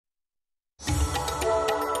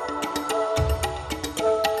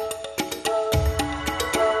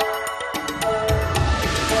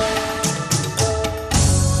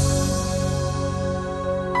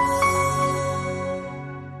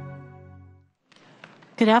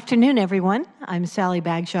Good afternoon, everyone. I'm Sally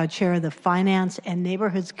Bagshaw, Chair of the Finance and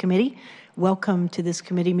Neighborhoods Committee. Welcome to this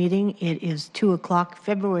committee meeting. It is 2 o'clock,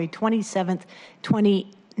 February 27th,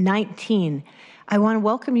 2019. I want to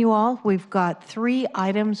welcome you all. We've got 3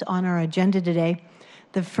 items on our agenda today.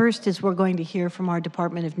 The first is we're going to hear from our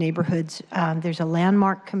Department of Neighborhoods. There's a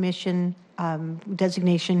landmark commission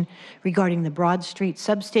designation regarding the Broad Street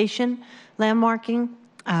Substation landmarking.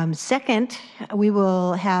 Second, we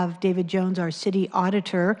will have David Jones, our city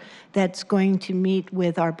auditor, that's going to meet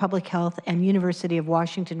with our public health and University of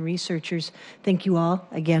Washington researchers. Thank you all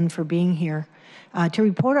again for being here. To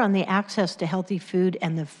report on the access to healthy food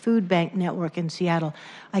and the food bank network in Seattle.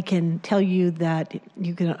 I can tell you that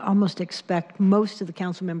you can almost expect most of the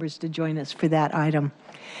council members to join us for that item.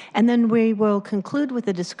 And then we will conclude with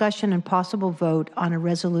a discussion and possible vote on a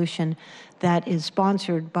resolution that is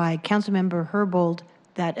sponsored by Councilmember Herbold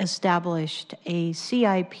that established a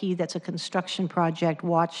CIP, that's a construction project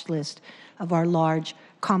watch list of our large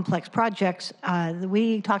complex projects.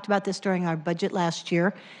 We talked about this during our budget last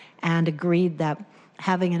year and agreed that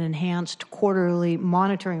having an enhanced quarterly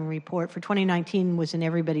monitoring report for 2019 was in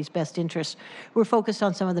everybody's best interest. We're focused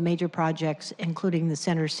on some of the major projects, including the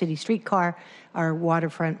Center City Streetcar, our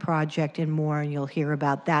waterfront project, and more, and you'll hear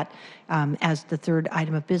about that as the third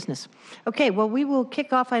item of business. Okay, well, we will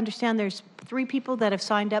kick off. I understand there's 3 people that have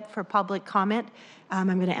signed up for public comment. I'm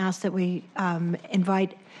going to ask that we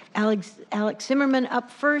invite Alex Zimmerman up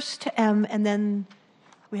first, and then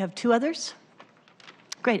we have 2 others.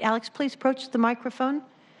 Great. Alex, please approach the microphone.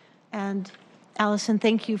 And Allison,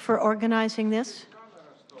 thank you for organizing this.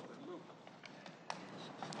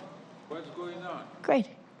 What's going on? Great.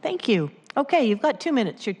 Thank you. Okay, you've got 2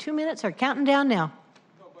 minutes. Your 2 minutes are counting down now.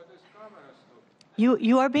 No, but this camera stopped.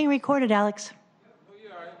 You are being recorded, Alex.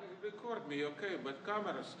 Yeah, record me, okay, but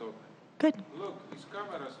camera stopped. Good. Look, this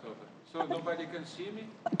camera stopped. So nobody can see me?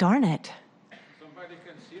 Darn it. Somebody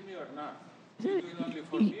can see me or not? You do it only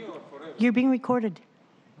for me or forever? You're being recorded.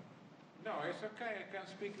 No, it's okay. I can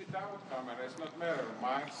speak without camera. It's not matter.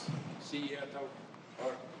 Mars, Seattle,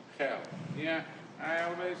 or hell. Yeah, I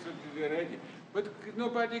always be ready. But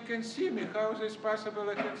nobody can see me. How is this possible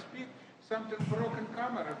I can speak? Something broken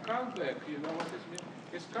camera. Call back. You know what this means?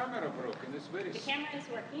 It's camera broken. It's very... The camera is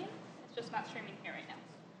working. It's just not streaming here right now.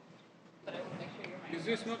 But I will make sure you're... Is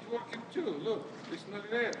this not working too? Look, it's not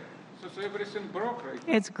red. So everything broke right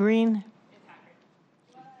now. It's green. It's accurate.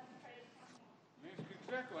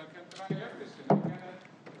 Exactly. I can try everything. I cannot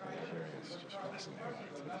try everything.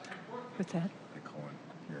 What's that?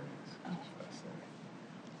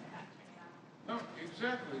 No,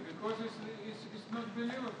 exactly, because it's not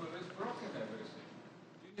believable. It's broken everything.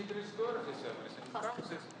 You need to restore this everything. How is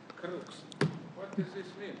this crooks? What does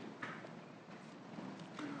this mean?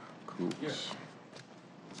 Yes.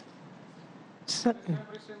 So,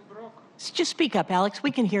 Everything broke. just speak up, Alex.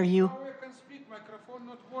 We can hear you. How I can speak? Microphone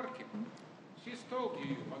not working. She's told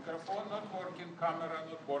you. Microphone not working, camera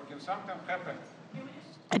not working. Something happened.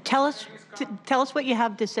 Tell us what you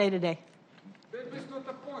have to say today. That is not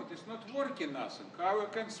the point. It's not working nothing. How I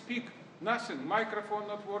can speak? Nothing. Microphone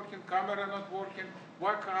not working, camera not working.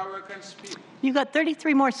 How I can speak? You got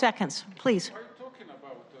 33 more seconds, please. Why are you talking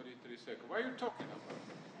about 33 seconds? Why are you talking about?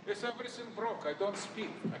 It's everything broke. I don't speak.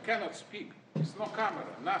 I cannot speak. It's no camera,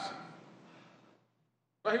 nothing.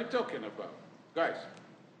 What are you talking about? Guys,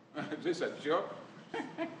 is this a joke?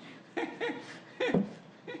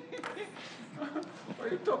 What are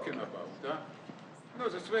you talking about, huh? No,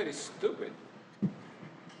 that's very stupid.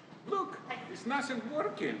 Look, it's nothing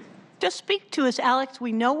working. Just speak to us, Alex.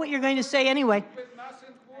 We know what you're going to say anyway. But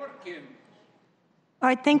nothing working. All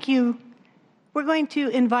right, thank you. We're going to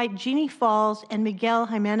invite Jeannie Falls and Miguel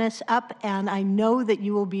Jimenez up, and I know that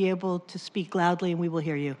you will be able to speak loudly and we will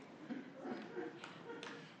hear you.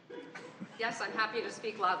 Yes, I'm happy to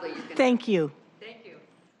speak loudly. You can. Thank you. Thank you.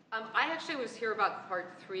 I actually was here about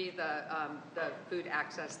part 3, the food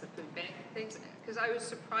access, the food bank things, because I was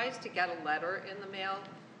surprised to get a letter in the mail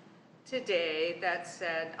today that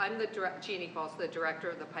said, I'm Jeannie Falls, the director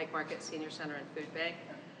of the Pike Market Senior Center and Food Bank,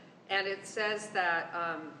 and it says that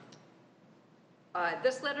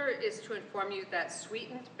this letter is to inform you that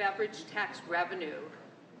sweetened beverage tax revenue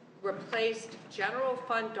replaced general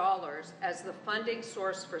fund dollars as the funding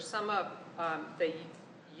source for some of the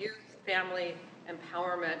youth, family,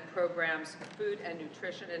 empowerment programs, food and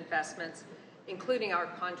nutrition investments, including our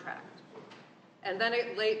contract. And then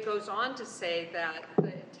it goes on to say that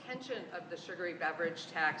the intention of the sugary beverage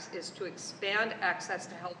tax is to expand access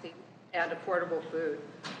to healthy and affordable food,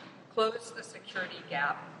 close the security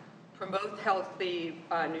gap, promote healthy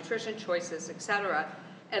nutrition choices, et cetera.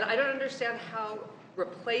 And I don't understand how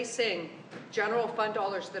replacing general fund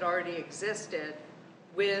dollars that already existed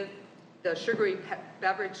with the sugary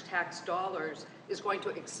beverage tax dollars is going to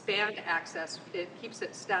expand access. It keeps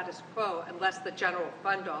it status quo unless the general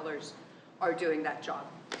fund dollars are doing that job.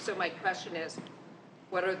 So my question is,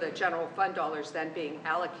 what are the general fund dollars then being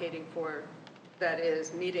allocating for that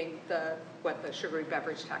is meeting what the sugary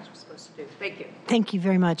beverage tax was supposed to do? Thank you. Thank you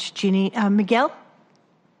very much, Jeannie. Miguel?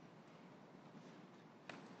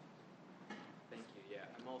 Thank you. Yeah,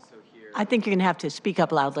 I'm also here. I think you're going to have to speak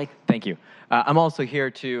up loudly. Thank you. I'm also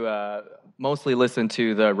here to mostly listen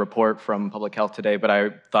to the report from Public Health today, but I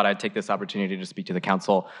thought I'd take this opportunity to speak to the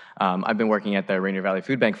council. I've been working at the Rainier Valley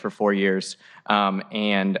Food Bank for 4 years,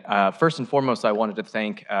 and first and foremost, I wanted to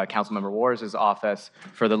thank Councilmember Wars' office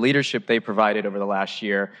for the leadership they provided over the last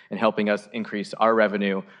year in helping us increase our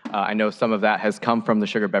revenue. I know some of that has come from the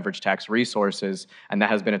sugar beverage tax resources, and that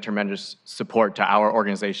has been a tremendous support to our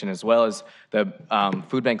organization as well as the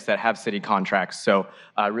food banks that have city contracts. So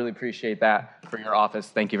I really appreciate that for your office.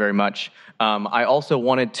 Thank you very much. I also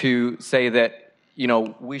wanted to say that, you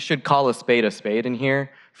know, we should call a spade in here.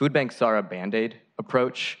 Food banks are a Band-Aid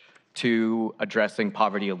approach to addressing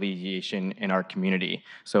poverty alleviation in our community.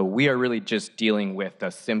 So we are really just dealing with the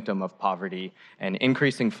symptom of poverty, and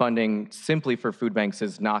increasing funding simply for food banks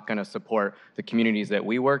is not going to support the communities that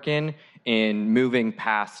we work in moving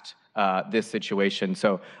past this situation.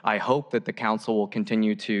 So I hope that the council will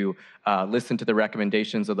continue to listen to the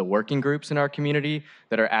recommendations of the working groups in our community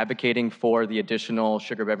that are advocating for the additional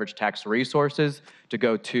sugar beverage tax resources to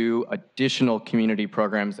go to additional community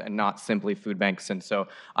programs and not simply food banks. And so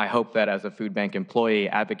I hope that as a food bank employee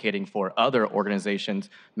advocating for other organizations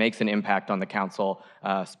makes an impact on the council,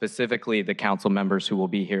 specifically the council members who will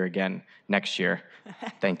be here again next year.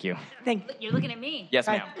 Thank you. You're looking at me. Yes,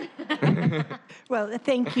 ma'am. Well,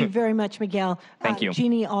 thank you very much, Miguel. Thank you.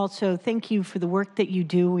 Jeannie, also, thank you for the work that you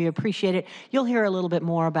do. We appreciate it. You'll hear a little bit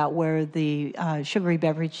more about where the sugary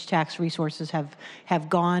beverage tax resources have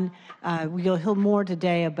gone. We'll hear more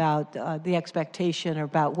today about the expectation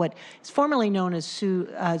about what is formerly known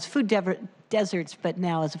as food deserts, but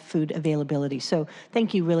now as a food availability. So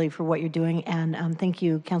thank you really for what you're doing, and thank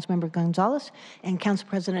you, Councilmember Gonzalez and Council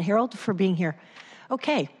President Harold, for being here.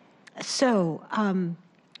 Okay, so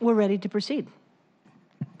we're ready to proceed.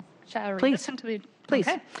 Shall I read Please. this into the... Please.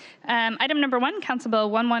 Okay. Item number 1, Council Bill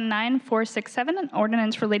 119467, an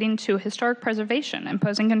ordinance relating to historic preservation,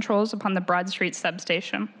 imposing controls upon the Broad Street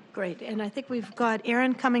Substation. Great, and I think we've got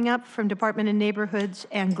Aaron coming up from Department of Neighborhoods,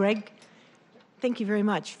 and Greg, thank you very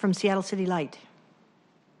much, from Seattle City Light.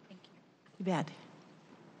 Thank you. You bet.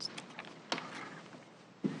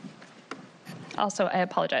 Also, I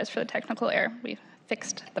apologize for the technical error. We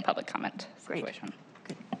fixed the public comment Great. situation.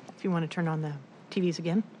 Good. If you want to turn on the TVs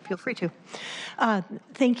again, feel free to.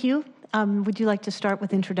 Thank you. Would you like to start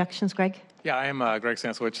with introductions, Greg? Yeah, I am Greg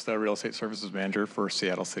Sansowich, the Real Estate Services Manager for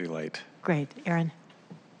Seattle City Light. Great. Aaron?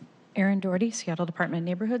 Erin Doherty, Seattle Department of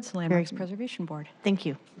Neighborhoods, Landmarks Preservation Board. Thank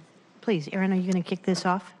you. Please, Aaron, are you going to kick this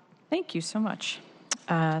off? Thank you so much.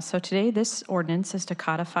 So today, this ordinance is to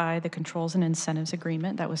codify the controls and incentives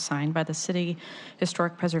agreement that was signed by the City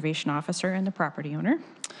Historic Preservation Officer and the property owner,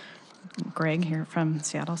 Greg here from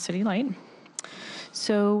Seattle City Light.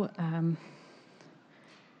 So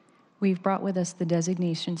we've brought with us the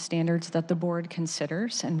designation standards that the board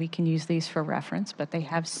considers, and we can use these for reference, but they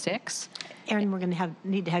have 6. Aaron, we're going to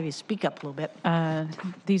need to have you speak up a little bit.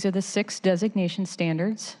 These are the 6 designation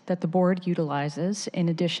standards that the board utilizes in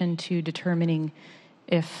addition to determining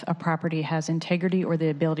if a property has integrity or the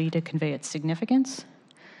ability to convey its significance.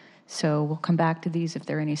 So we'll come back to these if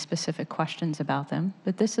there are any specific questions about them.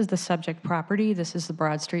 But this is the subject property. This is the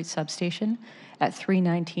Broad Street Substation at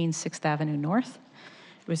 319 6th Avenue North.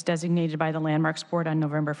 It was designated by the Landmarks Board on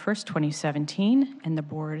November 1st, 2017, and the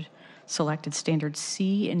board selected standards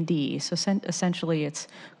C and D. So essentially it's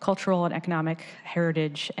cultural and economic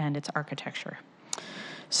heritage and its architecture.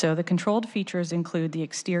 So the controlled features include the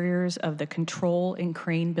exteriors of the control and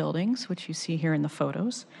crane buildings, which you see here in the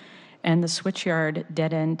photos, and the switchyard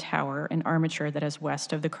dead-end tower and armature that is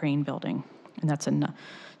west of the crane building. And that's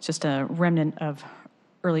just a remnant of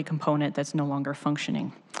early component that's no longer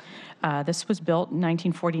functioning. This was built in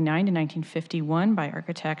 1949 to 1951 by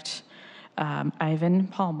architect Ivan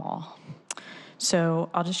Palmal. So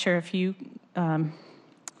I'll just share a few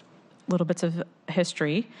little bits of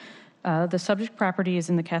history. The subject property is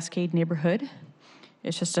in the Cascade neighborhood.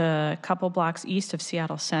 It's just a couple blocks east of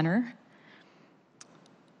Seattle Center.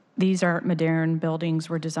 These Art Moderne buildings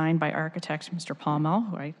were designed by architect Mr. Palmal,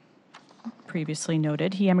 who I previously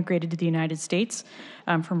noted. He emigrated to the United States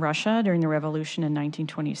from Russia during the revolution in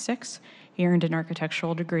 1926. He earned an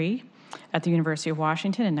architectural degree at the University of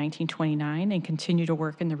Washington in 1929 and continued to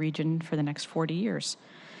work in the region for the next 40 years.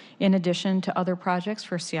 In addition to other projects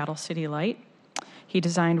for Seattle City Light, he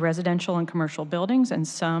designed residential and commercial buildings, and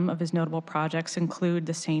some of his notable projects include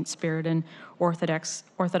the St. Spiridon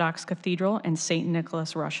Orthodox Cathedral and St.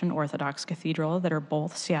 Nicholas Russian Orthodox Cathedral that are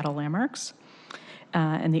both Seattle landmarks,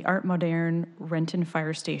 and the Art Moderne Renton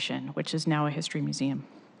Fire Station, which is now a history museum.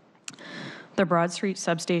 The Broad Street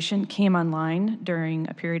Substation came online during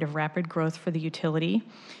a period of rapid growth for the utility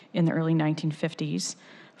in the early 1950s,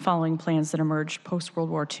 following plans that emerged post-World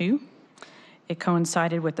War II. It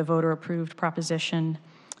coincided with the voter-approved proposition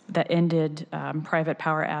that ended private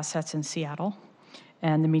power assets in Seattle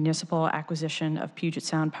and the municipal acquisition of Puget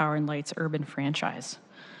Sound Power and Light's urban franchise.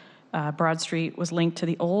 Broad Street was linked to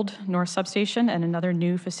the old North Substation and another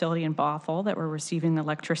new facility in Bothell that were receiving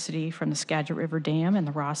electricity from the Skagit River Dam and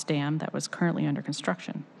the Ross Dam that was currently under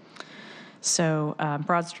construction. So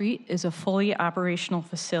Broad Street is a fully operational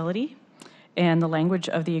facility, and the language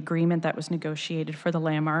of the agreement that was negotiated for the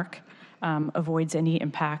landmark avoids any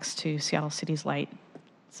impacts to Seattle City's Light's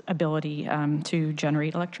ability to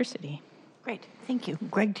generate electricity. Great, thank you.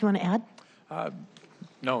 Greg, do you want to add?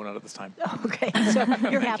 No, not at this time. Okay, so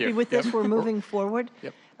you're happy you. with this? Yep. We're moving forward?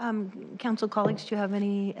 Yep. Council colleagues, do you have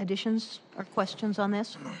any additions or questions on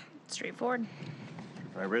this? Straightforward.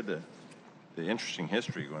 I read the interesting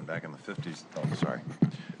history going back in the 50s. Oh, sorry.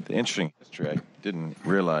 The interesting history, I didn't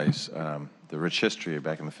realize the rich history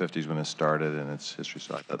back in the 50s when it started and its history,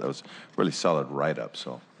 so I thought that was really solid write-up.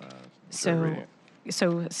 So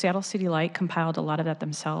Seattle City Light compiled a lot of that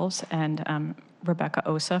themselves, and Rebecca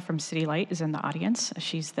Osa from City Light is in the audience.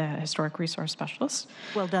 She's the historic resource specialist.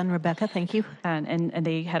 Well done, Rebecca, thank you. And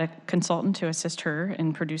they had a consultant to assist her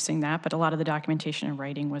in producing that, but a lot of the documentation and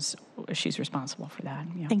writing she's responsible for that.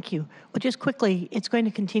 Yeah. Thank you. Well, just quickly, it's going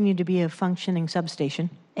to continue to be a functioning substation,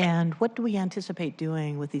 and what do we anticipate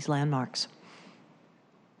doing with these landmarks?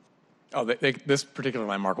 Oh, this particular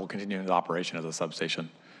landmark will continue in operation as a substation.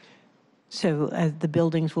 So the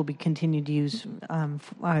buildings will be continued to use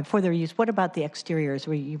for their use. What about the exteriors?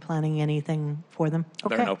 Were you planning anything for them?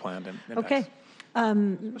 There are no planned impacts. Okay.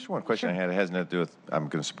 just one question I had. It has nothing to do with, I'm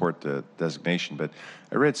going to support the designation, but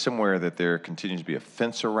I read somewhere that there continues to be a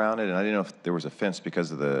fence around it, and I didn't know if there was a fence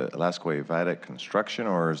because of the Alaska Way Viaduct construction,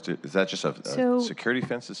 or is that just a security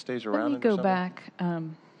fence that stays around it? Let me go back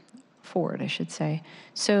forward, I should say.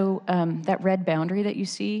 So that red boundary that you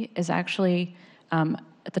see is actually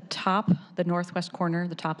at the top, the northwest corner,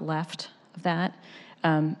 the top left of that.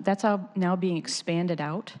 That's now being expanded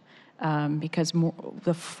out because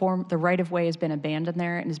the right-of-way has been abandoned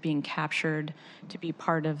there and is being captured to be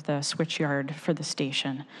part of the switchyard for the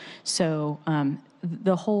station. So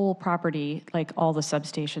the whole property, like all the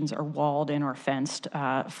substations, are walled in or fenced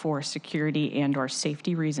for security and or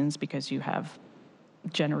safety reasons because you have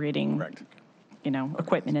generating Correct.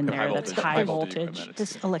 Equipment in there that's high voltage. equipment.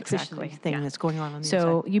 This electricity thing that's going on the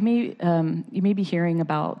So inside. you may be hearing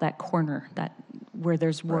about that corner where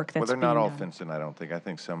there's work Well, that's they're not being all done. fenced in, I don't think. I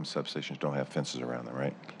think some substations don't have fences around them,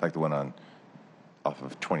 right? Like the one off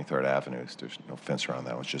of 23rd Avenue, there's no fence around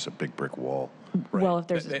that. It's just a big brick wall. Well, if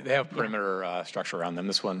there's They have perimeter structure around them.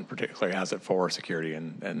 This one particularly has it for security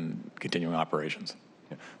and continuing operations.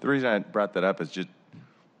 Yeah. The reason I brought that up is just,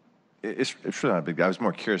 it's really not big. I was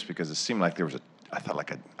more curious because it seemed like there was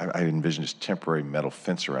I envisioned this temporary metal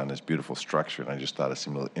fence around this beautiful structure, and I just thought it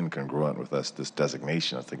seemed a little incongruent with this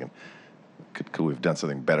designation. I was thinking, could we have done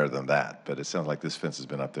something better than that? But it sounds like this fence has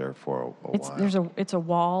been up there for a while. It's a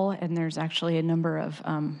wall, and there's actually a number of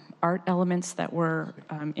art elements that were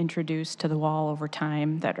introduced to the wall over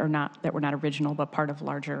time that were not original, but part of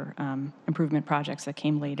larger improvement projects that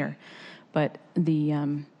came later. But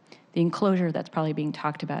the enclosure that's probably being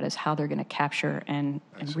talked about is how they're going to capture and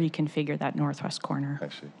reconfigure that northwest corner. I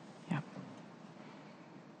see. Yeah.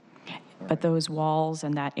 But those walls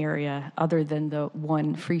and that area, other than the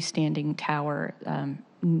one freestanding tower,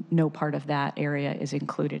 no part of that area is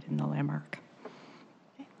included in the landmark.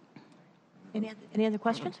 Any other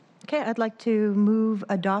questions? Okay, I'd like to move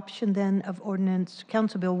adoption then of ordinance,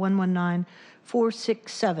 Council Bill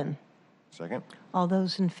 119467. Second? All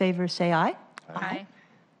those in favor say aye. Aye.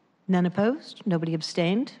 None opposed, nobody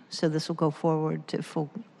abstained, so this will go forward to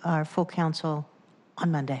our full council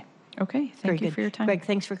on Monday. Okay, Very thank you good. for your time. Greg,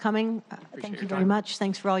 thanks for coming. Thank you very much.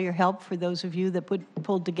 Thanks for all your help, for those of you that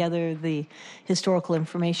pulled together the historical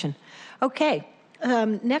information. Okay,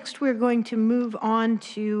 next we're going to move on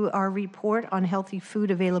to our report on healthy food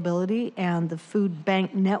availability and the food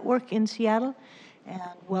bank network in Seattle. And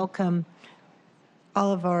welcome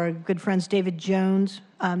all of our good friends, David Jones,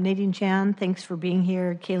 Nadine Chan, thanks for being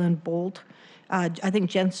here, Kaylin Bolt, I think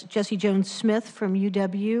Jesse Jones-Smith from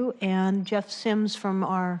UW and Jeff Sims from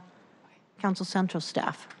our Council Central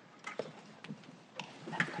staff.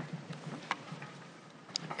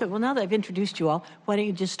 Good. Well, now that I've introduced you all, why don't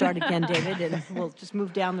you just start again, David, and we'll just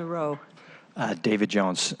move down the row. David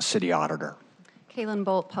Jones, City Auditor. Kaylin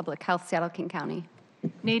Bolt, Public Health, Seattle, King County.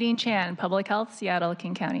 Nadine Chan, Public Health, Seattle,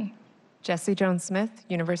 King County. Jesse Jones-Smith,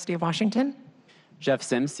 University of Washington. Jeff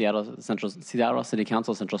Sims, Seattle City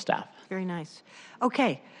Council Central Staff. Very nice.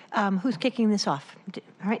 Okay, who's kicking this off?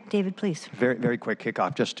 All right, David, please. Very, very quick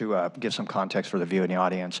kickoff, just to give some context for the view in the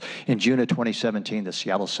audience. In June of 2017, the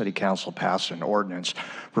Seattle City Council passed an ordinance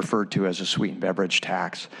referred to as a sweetened beverage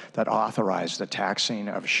tax that authorized the taxing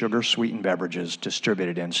of sugar-sweetened beverages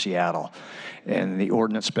distributed in Seattle. And the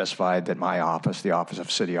ordinance specified that my office, the Office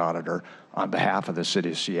of City Auditor, on behalf of the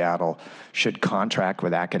City of Seattle, should contract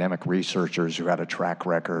with academic researchers who had a track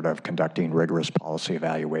record of conducting rigorous policy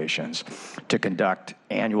evaluations to conduct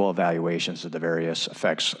annual evaluations of the various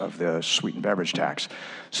effects of the sweetened beverage tax.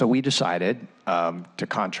 So we decided to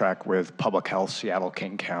contract with Public Health Seattle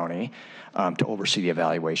King County to oversee the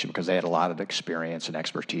evaluation because they had a lot of experience and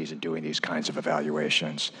expertise in doing these kinds of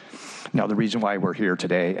evaluations. Now, the reason why we're here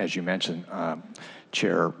today, as you mentioned,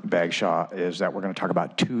 Chair Bagshaw, is that we're going to talk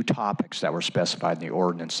about two topics that were specified in the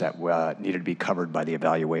ordinance that needed to be covered by the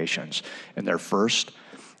evaluations. And they're first,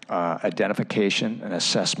 identification and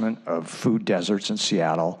assessment of food deserts in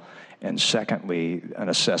Seattle, and secondly, an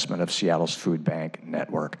assessment of Seattle's food bank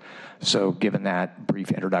network. So given that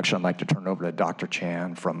brief introduction, I'd like to turn it over to Dr.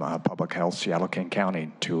 Chan from Public Health Seattle King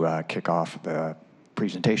County to kick off the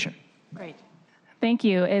presentation. Great. Thank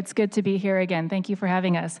you. It's good to be here again. Thank you for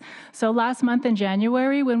having us. So last month in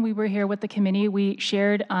January, when we were here with the committee, we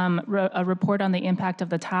shared a report on the impact of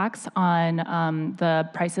the tax on the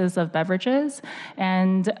prices of beverages.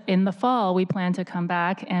 And in the fall, we plan to come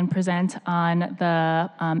back and present on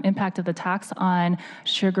the impact of the tax on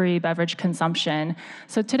sugary beverage consumption.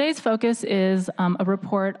 So today's focus is a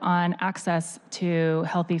report on access to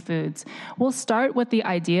healthy foods. We'll start with the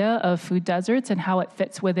idea of food deserts and how it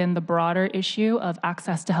fits within the broader issue of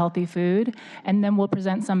access to healthy food, and then we'll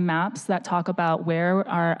present some maps that talk about where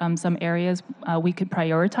are some areas we could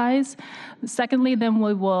prioritize. Secondly, then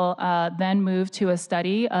we will then move to a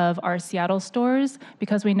study of our Seattle stores,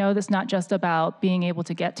 because we know that's not just about being able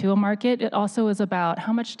to get to a market, it also is about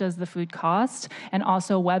how much does the food cost, and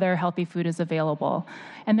also whether healthy food is available.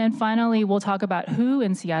 And then finally, we'll talk about who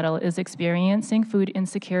in Seattle is experiencing food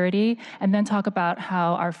insecurity, and then talk about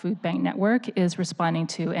how our food bank network is responding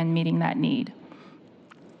to and meeting that need.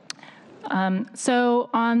 So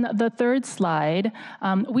on the third slide,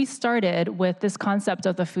 we started with this concept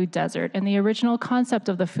of the food desert. And the original concept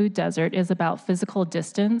of the food desert is about physical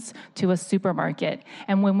distance to a supermarket.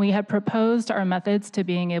 And when we had proposed our methods to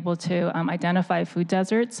being able to identify food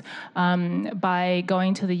deserts by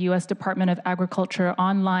going to the U.S. Department of Agriculture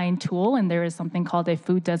online tool, and there is something called a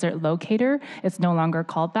food desert locator. It's no longer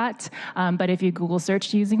called that. But if you Google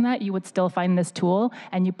search using that, you would still find this tool.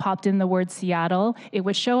 And you popped in the word Seattle, it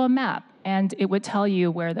would show a map. And it would tell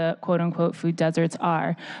you where the quote-unquote food deserts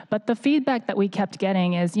are. But the feedback that we kept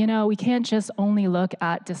getting is, you know, we can't just only look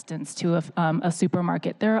at distance to a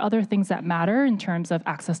supermarket. There are other things that matter in terms of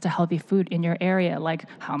access to healthy food in your area, like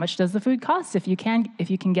how much does the food cost if you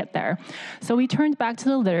can get there. So we turned back to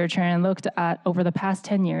the literature and looked at over the past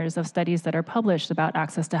 10 years of studies that are published about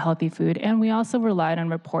access to healthy food. And we also relied on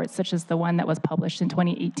reports such as the one that was published in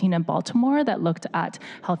 2018 in Baltimore that looked at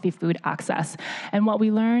healthy food access. And what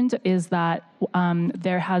we learned is that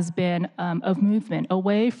there has been a movement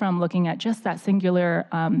away from looking at just that singular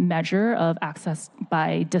measure of access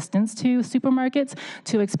by distance to supermarkets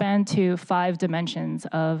to expand to 5 dimensions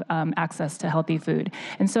of access to healthy food.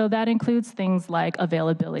 And so that includes things like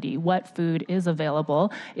availability. What food is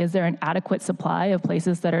available? Is there an adequate supply of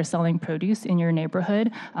places that are selling produce in your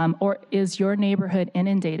neighborhood? Or is your neighborhood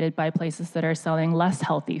inundated by places that are selling less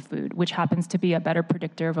healthy food, which happens to be a better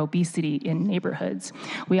predictor of obesity in neighborhoods?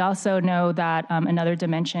 We also know that another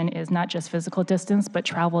dimension is not just physical distance, but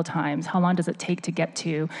travel times. How long does it take to get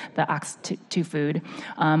to the access to food?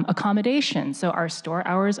 Accommodation, so are store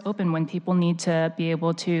hours open when people need to be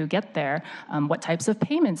able to get there? What types of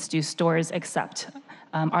payments do stores accept?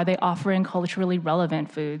 Are they offering culturally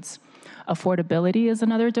relevant foods? Affordability is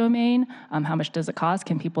another domain. How much does it cost?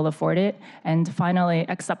 Can people afford it? And finally,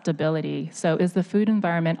 acceptability. So is the food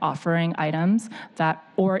environment offering items that,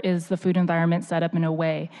 or is the food environment set up in a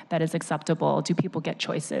way that is acceptable? Do people get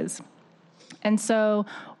choices? And so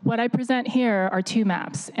What I present here are two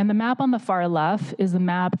maps, and the map on the far left is the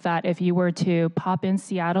map that if you were to pop in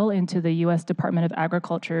Seattle into the U.S. Department of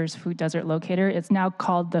Agriculture's Food Desert Locator, it's now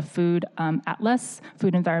called the Food Atlas,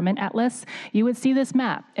 Food Environment Atlas, you would see this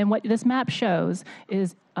map. And what this map shows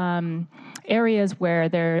is areas where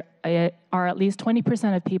there are at least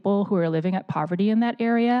 20% of people who are living at poverty in that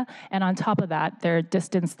area, and on top of that, their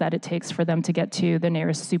distance that it takes for them to get to the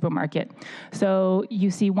nearest supermarket. So you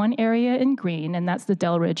see one area in green, and that's the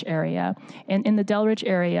Delridge area. And in the Delridge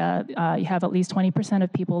area, you have at least 20%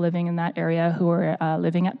 of people living in that area who are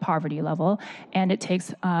living at poverty level, and it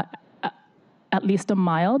takes at least a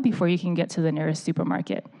mile before you can get to the nearest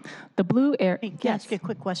supermarket. The blue area. Can I ask you a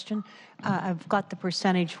quick question? I've got the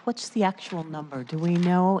percentage. What's the actual number? Do we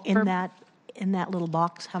know in that little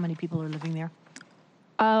box how many people are living there?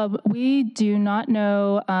 We do not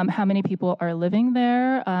know how many people are living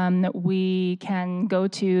there. We can go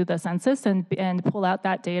to the census and pull out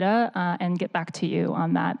that data and get back to you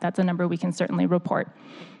on that. That's a number we can certainly report.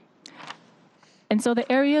 And so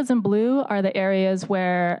the areas in blue are the areas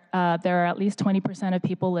where there are at least 20% of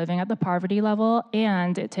people living at the poverty level,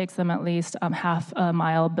 and it takes them at least half a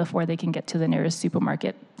mile before they can get to the nearest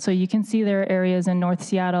supermarket. So you can see there are areas in North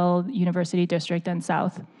Seattle, University District, and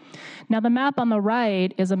South. Now the map on the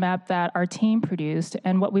right is a map that our team produced,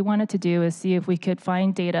 and what we wanted to do is see if we could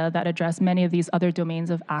find data that address many of these other domains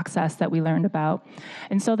of access that we learned about.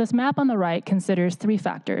 And so this map on the right considers three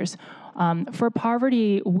factors. For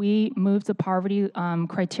poverty, we moved the poverty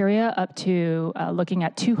criteria up to looking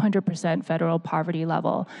at 200% federal poverty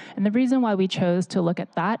level. And the reason why we chose to look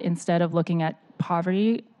at that instead of looking at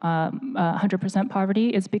poverty, 100% poverty,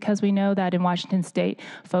 is because we know that in Washington State,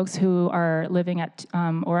 folks who are living at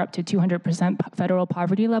or up to 200% federal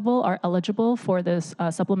poverty level are eligible for this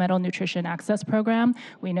Supplemental Nutrition Access Program.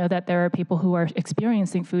 We know that there are people who are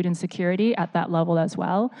experiencing food insecurity at that level as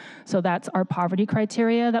well. So that's our poverty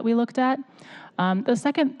criteria that we looked at. The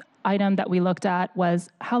second item that we looked at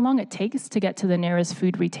was how long it takes to get to the nearest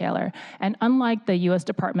food retailer. And unlike the U.S.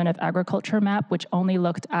 Department of Agriculture map, which only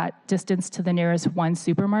looked at distance to the nearest one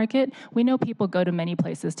supermarket, we know people go to many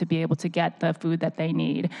places to be able to get the food that they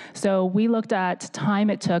need. So we looked at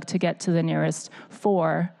time it took to get to the nearest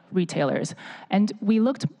 4 retailers. And we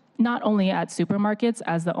looked not only at supermarkets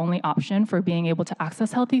as the only option for being able to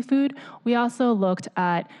access healthy food, we also looked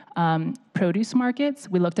at produce markets.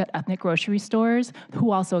 We looked at ethnic grocery stores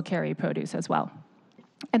who also carry produce as well.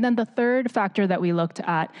 And then the third factor that we looked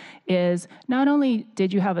at is not only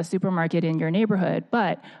did you have a supermarket in your neighborhood,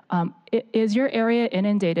 but is your area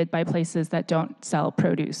inundated by places that don't sell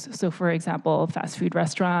produce? So for example, fast food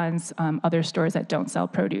restaurants, other stores that don't sell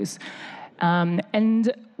produce.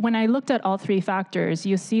 And when I looked at all three factors,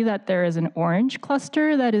 you see that there is an orange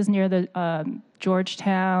cluster that is near the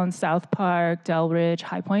Georgetown, South Park, Delridge,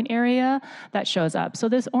 High Point area that shows up. So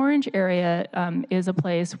this orange area is a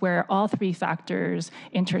place where all three factors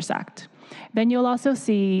intersect. Then you'll also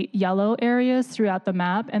see yellow areas throughout the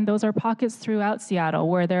map, and those are pockets throughout Seattle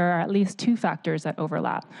where there are at least 2 factors that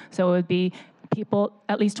overlap. So it would be people,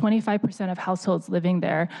 at least 25% of households living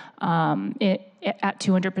there at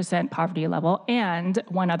 200% poverty level, and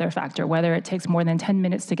one other factor, whether it takes more than 10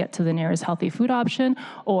 minutes to get to the nearest healthy food option,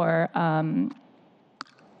 or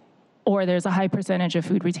there's a high percentage of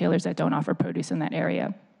food retailers that don't offer produce in that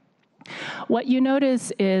area. What you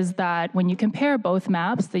notice is that when you compare both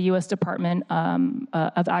maps, the U.S. Department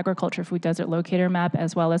of Agriculture Food Desert Locator map,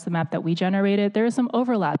 as well as the map that we generated, there is some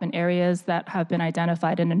overlap in areas that have been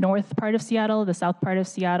identified in the north part of Seattle, the south part of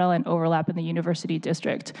Seattle, and overlap in the University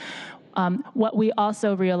District. What we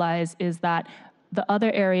also realize is that the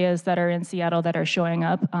other areas that are in Seattle that are showing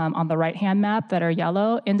up on the right-hand map that are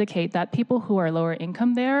yellow indicate that people who are lower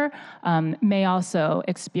income there may also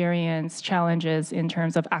experience challenges in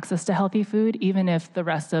terms of access to healthy food, even if the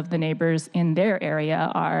rest of the neighbors in their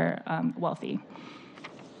area are wealthy.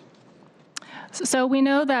 So we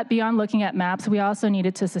know that beyond looking at maps, we also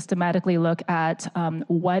needed to systematically look at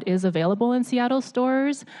what is available in Seattle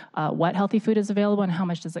stores, what healthy food is available, and how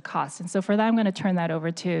much does it cost. And so for that, I'm going to turn that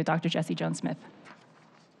over to Dr. Jessie Jones-Smith.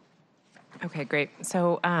 Okay, great.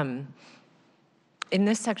 So in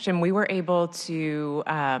this section, we were able to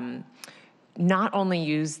not only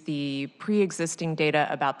use the pre-existing data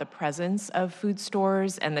about the presence of food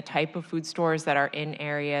stores and the type of food stores that are in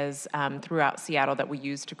areas throughout Seattle that we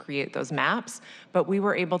use to create those maps, but we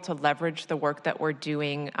were able to leverage the work that we're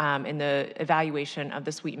doing in the evaluation of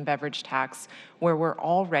the sweetened beverage tax, where we're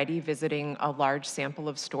already visiting a large sample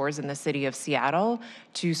of stores in the city of Seattle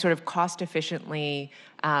to sort of cost efficiently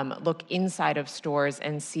look inside of stores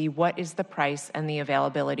and see what is the price and the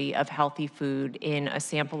availability of healthy food in a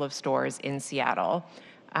sample of stores in Seattle.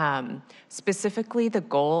 Specifically, the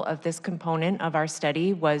goal of this component of our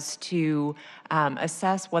study was to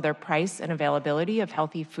assess whether price and availability of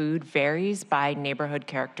healthy food varies by neighborhood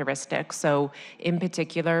characteristics. So in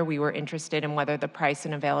particular, we were interested in whether the price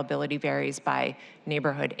and availability varies by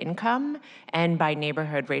neighborhood income and by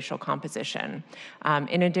neighborhood racial composition.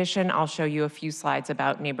 In addition, I'll show you a few slides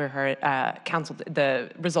about neighborhood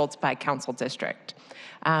the results by council district.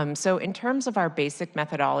 So in terms of our basic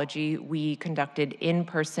methodology, we conducted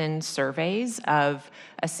in-person surveys of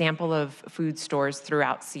a sample of food stores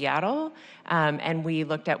throughout Seattle, and we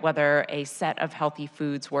looked at whether a set of healthy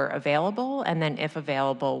foods were available, and then if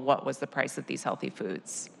available, what was the price of these healthy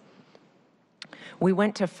foods. We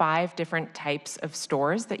went to 5 different types of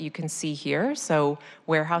stores that you can see here. So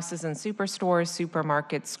warehouses and superstores,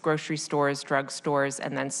 supermarkets, grocery stores, drugstores,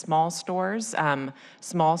 and then small stores.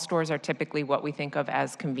 Small stores are typically what we think of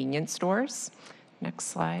as convenience stores. Next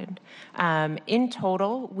slide. In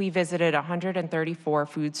total, we visited 134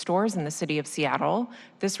 food stores in the city of Seattle.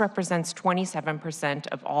 This represents 27%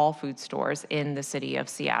 of all food stores in the city of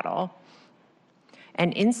Seattle.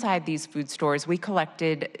 And inside these food stores, we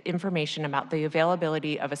collected information about the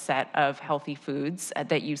availability of a set of healthy foods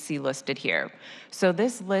that you see listed here. So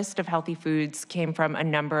this list of healthy foods came from a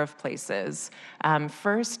number of places.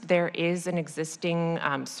 First, there is an existing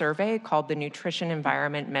survey called the Nutrition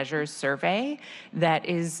Environment Measures Survey that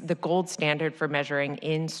is the gold standard for measuring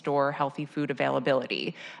in-store healthy food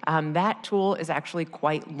availability. That tool is actually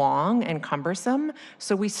quite long and cumbersome.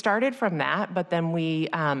 So we started from that, but then we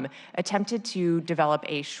attempted to develop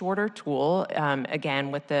a shorter tool,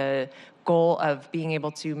 again, with the goal of being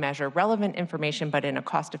able to measure relevant information, but in a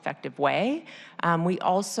cost-effective way. We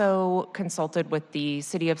also consulted with the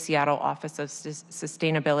City of Seattle Office of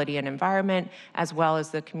Sustainability and Environment, as well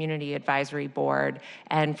as the Community Advisory Board.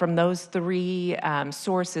 And from those 3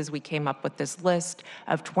 sources, we came up with this list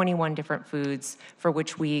of 21 different foods for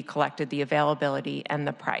which we collected the availability and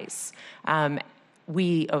the price.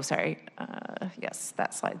 Yes,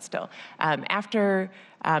 that slide still. After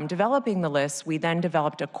developing the list, we then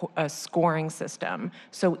developed a scoring system.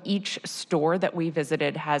 So each store that we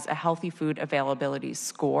visited has a healthy food availability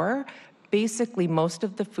score. Basically, most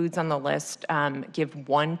of the foods on the list give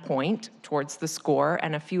 1 point towards the score,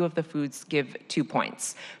 and a few of the foods give 2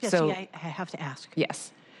 points. Jesse, So, I have to ask.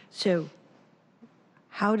 yes. So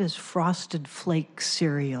how does Frosted Flakes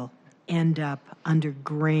cereal end up under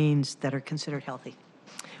grains that are considered healthy?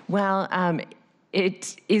 Well,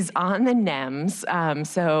 it is on the NEMS,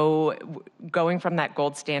 so going from that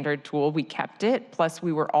gold standard tool, we kept it, plus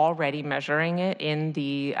we were already measuring it in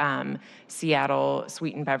the Seattle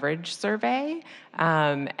Sweetened Beverage Survey,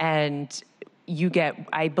 and you get,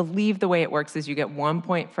 I believe the way it works is you get 1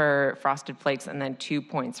 point for Frosted Flakes and then 2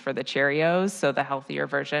 points for the Cheerios, so the healthier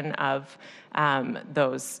version of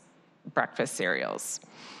those breakfast cereals.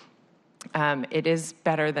 It is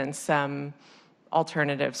better than some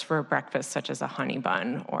alternatives for breakfast, such as a honey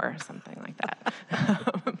bun or something like that.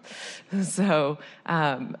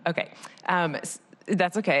 Okay.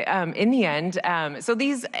 That's okay. In the end, so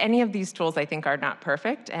any of these tools I think are not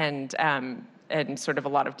perfect, and sort of a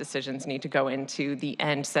lot of decisions need to go into the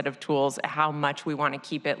end set of tools, how much we want to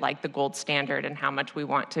keep it like the gold standard and how much we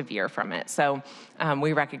want to veer from it. So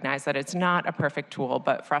we recognize that it's not a perfect tool,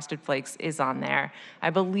 but Frosted Flakes is on there.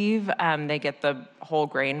 I believe they get the whole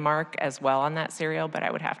grain mark as well on that cereal, but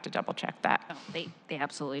I would have to double check that. Oh, they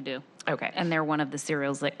absolutely do. Okay. And they're one of the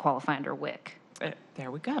cereals that qualify under WIC. There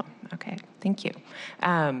we go. Okay, thank you.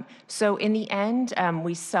 So in the end,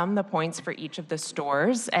 we sum the points for each of the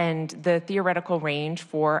stores, and the theoretical range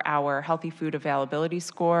for our healthy food availability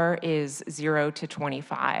score is 0 to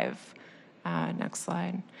 25. Next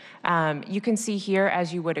slide. You can see here,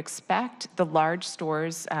 as you would expect, the large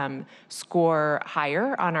stores score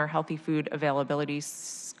higher on our healthy food availability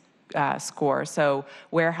score. So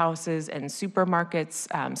warehouses and supermarkets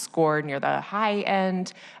score near the high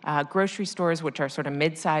end. Grocery stores, which are sort of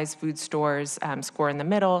mid-sized food stores, score in the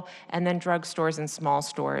middle. And then drugstores and small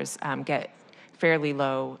stores get fairly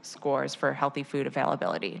low scores for healthy food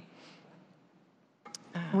availability.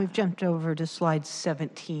 We've jumped over to slide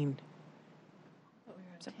 17.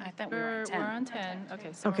 I thought we were on 10. We're on 10. Okay,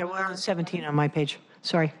 so Okay, we're on 17 on my page.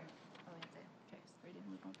 Sorry.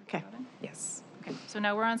 Okay. Yes. Okay, so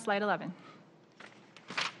now we're on slide 11.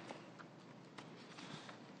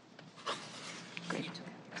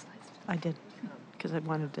 I did, because I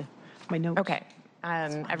wanted to, my notes. Okay.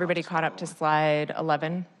 Everybody caught up to slide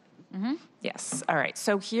 11? Mm-hmm. Yes. All right.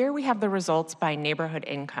 So here we have the results by neighborhood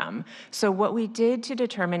income. So what we did to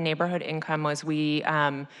determine neighborhood income was we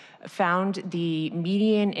found the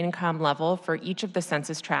median income level for each of the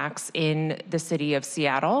census tracts in the city of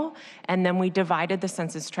Seattle, and then we divided the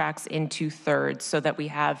census tracts into thirds so that we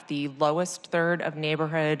have the lowest third of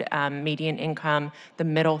neighborhood median income, the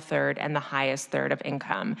middle third, and the highest third of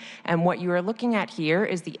income. And what you are looking at here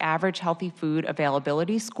is the average healthy food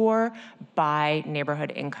availability score by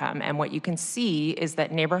neighborhood income. And what you can see is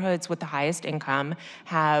that neighborhoods with the highest income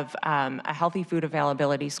have a healthy food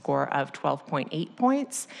availability score of 12.8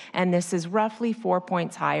 points, and this is roughly 4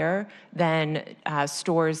 points higher than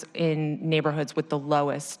stores in neighborhoods with the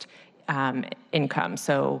lowest income.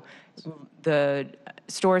 So the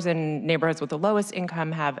stores in neighborhoods with the lowest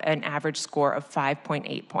income have an average score of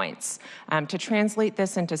 5.8 points. To translate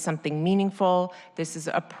this into something meaningful, this is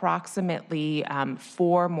approximately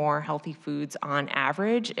 4 more healthy foods on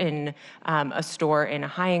average in a store in a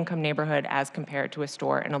high-income neighborhood as compared to a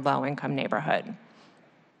store in a low-income neighborhood.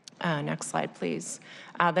 Next slide, please.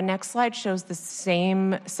 The next slide shows the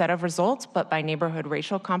same set of results, but by neighborhood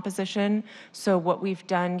racial composition. So what we've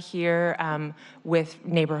done here with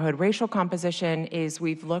neighborhood racial composition is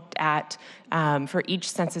we've looked at, for each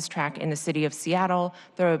census tract in the city of Seattle,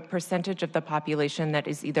 the percentage of the population that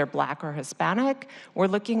is either Black or Hispanic. We're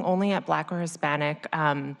looking only at Black or Hispanic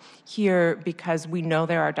here because we know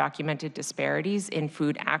there are documented disparities in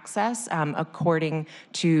food access according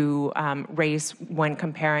to race when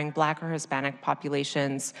comparing Black or Hispanic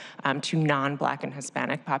populations to non-Black and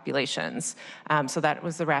Hispanic populations. So that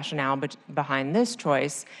was the rationale behind this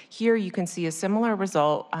choice. Here you can see a similar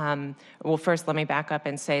result. Well, first let me back up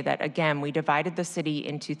and say that, again, we divided the city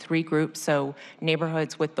into 3 groups. So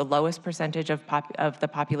neighborhoods with the lowest percentage of the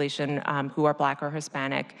population who are Black or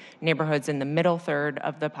Hispanic, neighborhoods in the middle third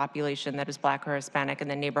of the population that is Black or Hispanic,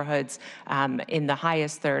 and then neighborhoods in the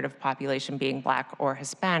highest third of population being Black or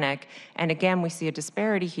Hispanic. And again, we see a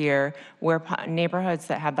disparity here where neighborhoods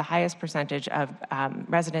that have the highest percentage of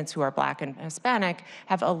residents who are Black and Hispanic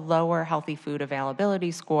have a lower healthy food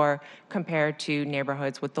availability score compared to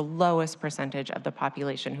neighborhoods with the lowest percentage of the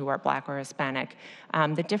population who are Black or Hispanic.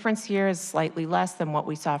 The difference here is slightly less than what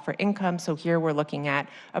we saw for income. So here we're looking at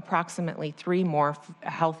approximately 3 more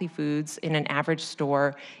healthy foods in an average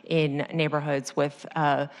store in neighborhoods with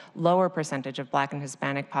a lower percentage of Black and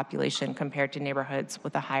Hispanic population compared to neighborhoods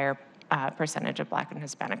with a higher percentage of Black and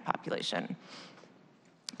Hispanic population.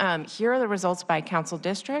 Here are the results by council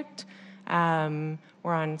district.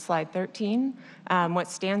 We're on slide 13. What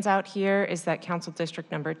stands out here is that council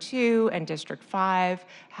district number 2 and district 5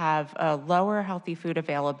 have a lower healthy food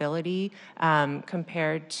availability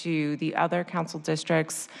compared to the other council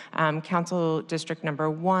districts. Council district number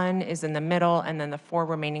 1 is in the middle, and then the 4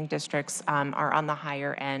 remaining districts are on the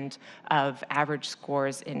higher end of average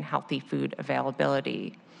scores in healthy food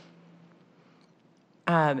availability.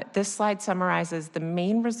 This slide summarizes the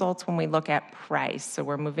main results when we look at price. So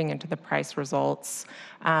we're moving into the price results.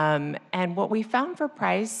 And what we found for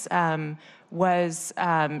price was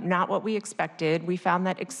not what we expected. We found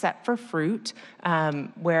that except for fruit,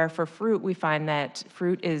 where for fruit we find that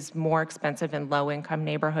fruit is more expensive in low-income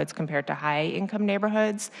neighborhoods compared to high-income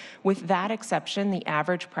neighborhoods. With that exception, the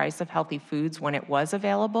average price of healthy foods when it was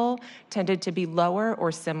available tended to be lower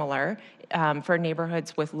or similar for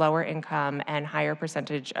neighborhoods with lower income and higher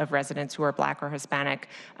percentage of residents who are Black or Hispanic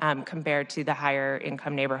compared to the higher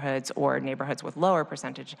income neighborhoods or neighborhoods with lower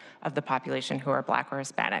percentage of the population who are Black or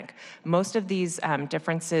Hispanic. Most of these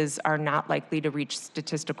differences are not likely to reach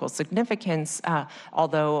statistical significance,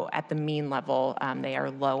 although at the mean level they are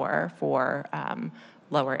lower for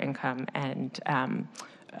lower income and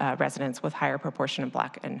residents with higher proportion of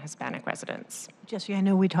Black and Hispanic residents. Jesse, I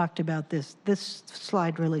know we talked about this. This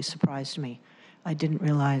slide really surprised me. I didn't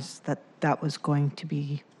realize that that was going to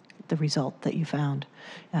be the result that you found.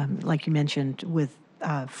 Like you mentioned, with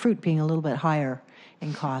fruit being a little bit higher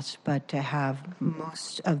in cost, but to have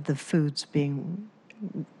most of the foods being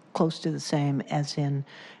close to the same as in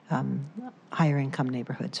higher income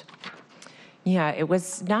neighborhoods. Yeah, it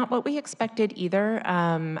was not what we expected either.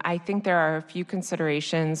 I think there are a few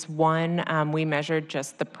considerations. One, we measured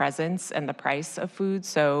just the presence and the price of food,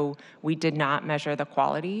 so we did not measure the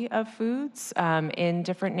quality of foods in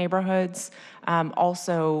different neighborhoods.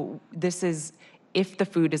 Also, this is if the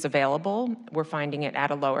food is available, we're finding it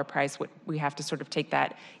at a lower price. We have to sort of take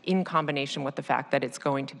that in combination with the fact that it's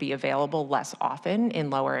going to be available less often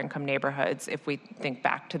in lower income neighborhoods if we think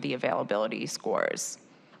back to the availability scores.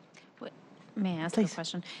 May I ask a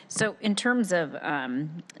question? So in terms of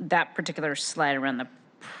that particular slide around the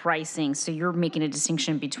pricing, so you're making a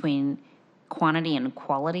distinction between quantity and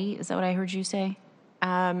quality, is that what I heard you say?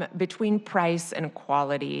 Between price and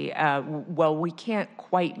quality, well, we can't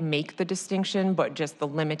quite make the distinction, but just the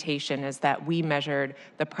limitation is that we measured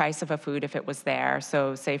the price of a food if it was there.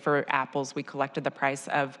 So say for apples, we collected the price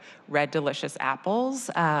of red delicious apples,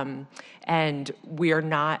 and we are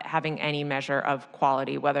not having any measure of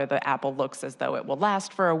quality, whether the apple looks as though it will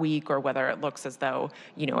last for a week or whether it looks as though,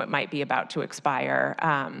 it might be about to expire.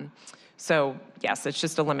 So yes, it's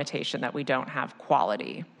just a limitation that we don't have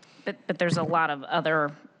quality. But there's a lot of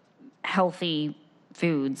other healthy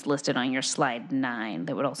foods listed on your slide 9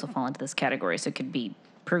 that would also fall into this category. So it could be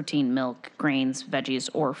protein, milk, grains, veggies,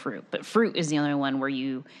 or fruit. But fruit is the only one where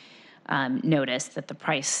you noticed that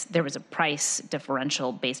there was a price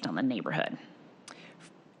differential based on the neighborhood.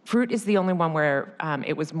 Fruit is the only one where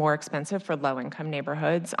it was more expensive for low-income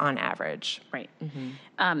neighborhoods on average. Right.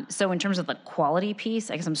 So in terms of the quality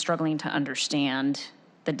piece, I guess I'm struggling to understand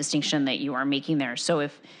the distinction that you are making there. So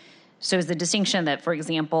is the distinction that, for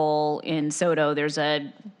example, in SoDo, there's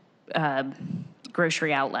a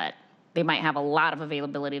grocery outlet. They might have a lot of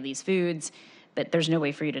availability of these foods, but there's no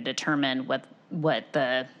way for you to determine what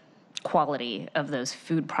the quality of those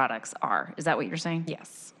food products are. Is that what you're saying?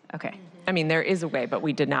 Yes. Okay. I mean, there is a way, but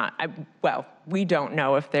we did not. We don't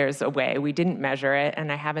know if there's a way. We didn't measure it,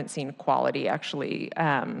 and I haven't seen quality actually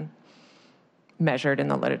measured in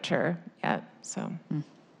the literature yet. So,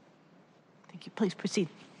 Thank you. Please proceed.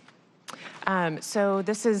 So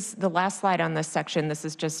this is the last slide on this section. This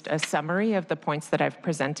is just a summary of the points that I've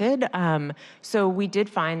presented. So we did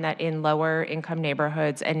find that in lower income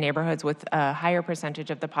neighborhoods and neighborhoods with a higher percentage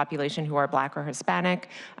of the population who are Black or Hispanic,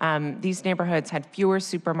 these neighborhoods had fewer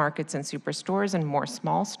supermarkets and superstores and more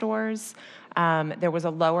small stores. There was a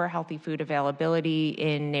lower healthy food availability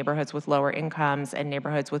in neighborhoods with lower incomes and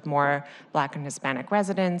neighborhoods with more Black and Hispanic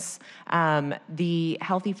residents. The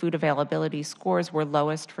healthy food availability scores were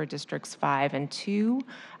lowest for districts 5 and 2.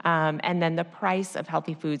 And then the price of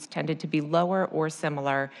healthy foods tended to be lower or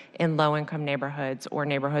similar in low-income neighborhoods or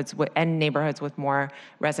neighborhoods with more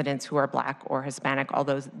residents who are Black or Hispanic,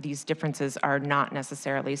 although these differences are not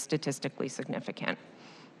necessarily statistically significant.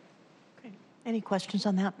 Any questions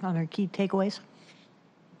on that, on our key takeaways?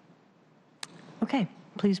 Okay,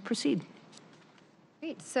 please proceed.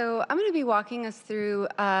 Great. So I'm going to be walking us through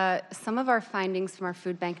some of our findings from our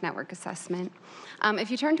food bank network assessment. If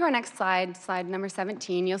you turn to our next slide, slide number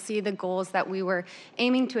 17, you'll see the goals that we were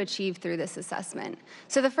aiming to achieve through this assessment.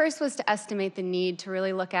 So the first was to estimate the need to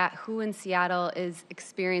really look at who in Seattle is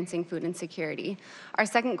experiencing food insecurity. Our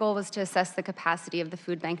second goal was to assess the capacity of the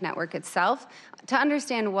food bank network itself, to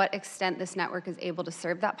understand what extent this network is able to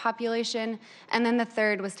serve that population. And then the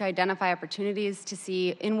third was to identify opportunities to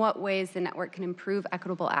see in what ways the network can improve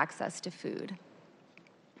equitable access to food.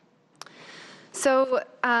 So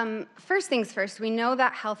first things first, we know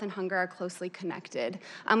that health and hunger are closely connected.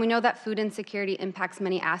 We know that food insecurity impacts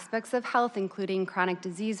many aspects of health, including chronic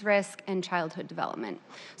disease risk and childhood development.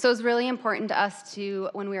 So it's really important to us to,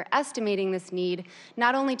 when we were estimating this need,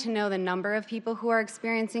 not only to know the number of people who are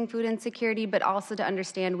experiencing food insecurity, but also to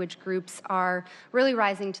understand which groups are really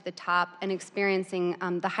rising to the top and experiencing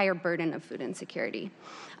the higher burden of food insecurity.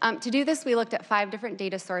 To do this, we looked at 5 different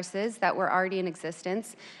data sources that were already in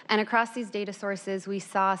existence, and across these data sources, we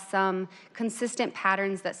saw some consistent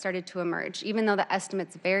patterns that started to emerge. Even though the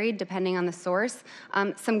estimates varied depending on the source,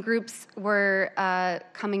 some groups were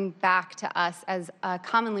coming back to us as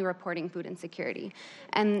commonly reporting food insecurity.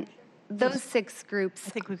 And those 6 groups... I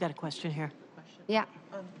think we've got a question here. Yeah.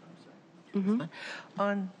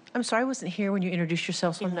 I'm sorry I wasn't here when you introduced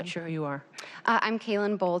yourself, so I'm not sure who you are. I'm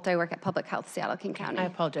Kaylin Bolt. I work at Public Health, Seattle, King County. I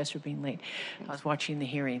apologize for being late. I was watching the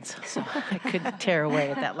hearings, so I couldn't tear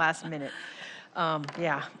away at that last minute.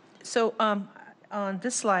 Yeah. So on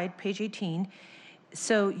this slide, page 18,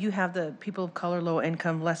 so you have the people of color, low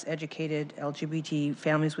income, less educated, LGBT,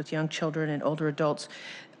 families with young children and older adults.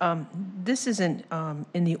 This isn't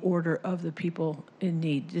in the order of the people in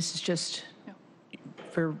need. This is just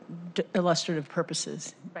for illustrative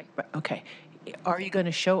purposes. Right. Okay. Are you going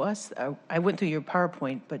to show us? I went through your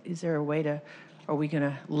PowerPoint, but is there a way to, are we going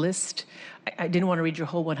to list? I didn't want to read your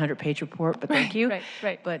whole 100-page report, but thank you.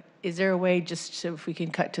 Right. But is there a way, just so if we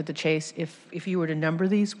can cut to the chase, if you were to number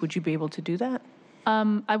these, would you be able to do that?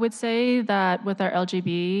 I would say that with our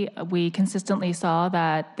LGB, we consistently saw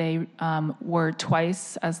that they were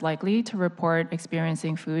twice as likely to report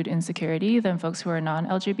experiencing food insecurity than folks who are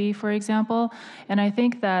non-LGB, for example. And I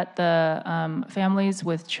think that the families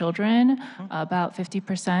with children, about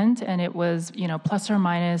 50%, and it was, plus or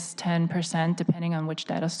minus 10%, depending on which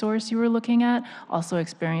data source you were looking at, also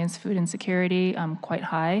experienced food insecurity quite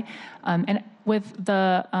high. And With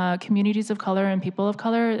the communities of color and people of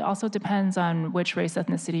color, it also depends on which race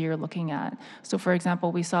ethnicity you're looking at. So for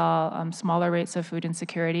example, we saw smaller rates of food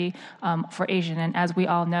insecurity for Asian. And as we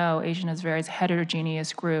all know, Asian is a very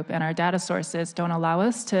heterogeneous group, and our data sources don't allow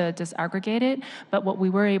us to disaggregate it. But what we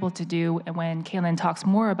were able to do, when Kaylin talks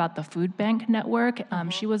more about the food bank network,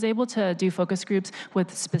 she was able to do focus groups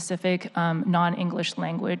with specific non-English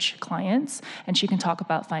language clients, and she can talk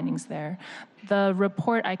about findings there. The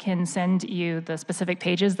report, I can send you the specific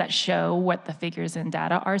pages that show what the figures and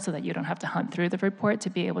data are so that you don't have to hunt through the report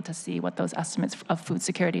to be able to see what those estimates of food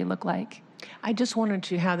security look like. I just wanted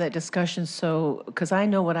to have that discussion because I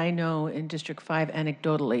know what I know in District 5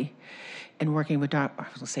 anecdotally and working with, I was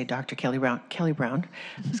going to say Dr. Kelly Brown.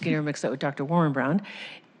 I was getting her mixed up with Dr. Warren Brown.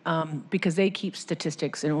 Because they keep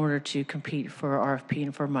statistics in order to compete for RFP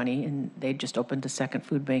and for money, and they just opened the second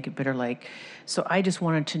food bank at Bitter Lake. So I just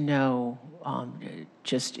wanted to know,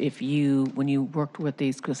 just if you, when you worked with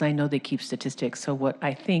these, because I know they keep statistics, so what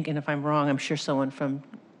I think, and if I'm wrong, I'm sure someone from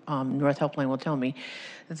North Helpline will tell me,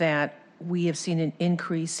 that we have seen an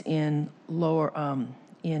increase in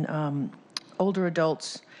older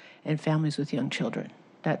adults and families with young children.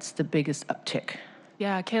 That's the biggest uptick.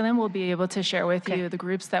 Yeah, Kaylin will be able to share with you the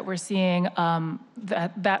groups that we're seeing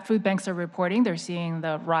that food banks are reporting. They're seeing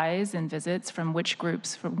the rise in visits from which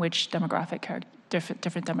groups, from which demographic,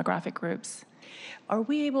 different demographic groups. Are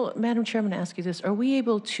we able, Madam Chair, I'm going to ask you this, are we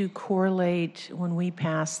able to correlate when we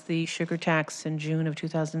passed the sugar tax in June of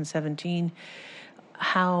 2017,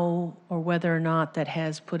 how or whether or not that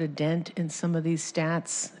has put a dent in some of these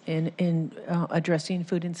stats in addressing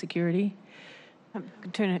food insecurity? I'm going to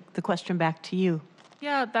turn the question back to you.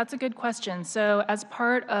 Yeah, that's a good question. So as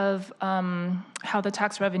part of how the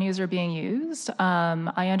tax revenues are being used,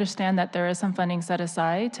 I understand that there is some funding set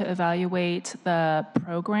aside to evaluate the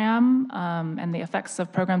program and the effects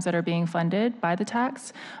of programs that are being funded by the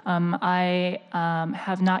tax. I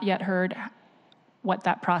have not yet heard what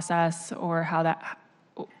that process or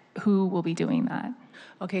who will be doing that.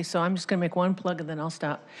 Okay, so I'm just going to make one plug and then I'll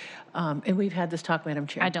stop. And we've had this talk, Madam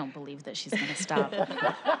Chair. I don't believe that she's going to stop.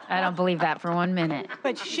 I don't believe that for 1 minute.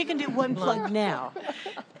 But she can do one plug now.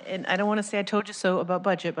 And I don't want to say I told you so about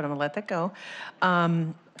budget, but I'm going to let that go.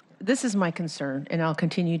 This is my concern, and I'll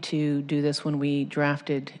continue to do this when we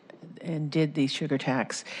drafted and did the sugar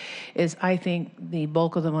tax, is I think the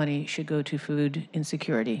bulk of the money should go to food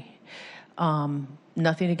insecurity.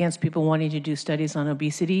 Nothing against people wanting to do studies on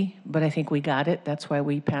obesity, but I think we got it. That's why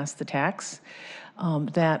we passed the tax.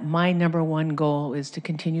 That my number one goal is to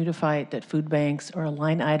continue to fight that food banks are a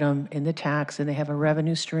line item in the tax and they have a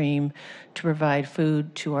revenue stream to provide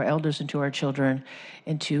food to our elders and to our children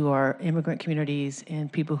and to our immigrant communities and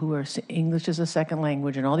people who are English as a second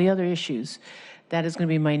language and all the other issues. That is going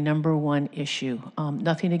to be my number one issue.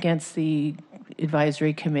 Nothing against the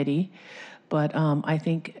advisory committee. But I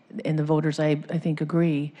think, and the voters, I think,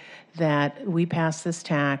 agree that we passed this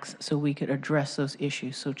tax so we could address those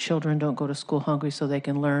issues. So children don't go to school hungry so they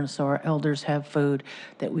can learn, so our elders have food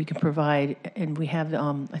that we can provide. And we have,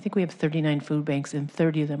 I think we have 39 food banks, and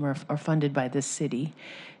 30 of them are funded by this city.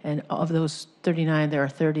 And of those 39, there are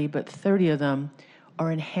 30, but 30 of them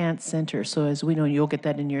are enhanced centers. So as we know, you'll get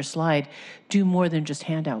that in your slide, do more than just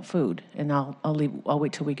hand out food. And I'll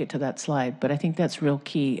wait till we get to that slide. But I think that's real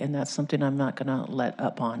key, and that's something I'm not going to let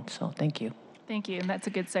up on. So thank you. Thank you, and that's a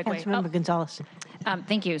good segue. Councilmember Gonzalez.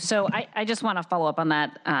 Thank you. So I just want to follow up on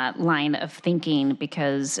that line of thinking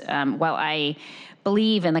because while I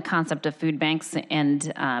believe in the concept of food banks,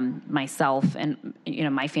 and myself and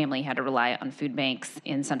my family had to rely on food banks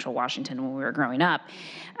in Central Washington when we were growing up,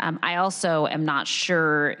 I also am not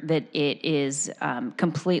sure that it is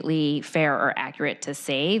completely fair or accurate to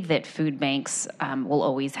say that food banks will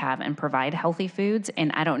always have and provide healthy foods.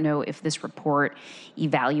 And I don't know if this report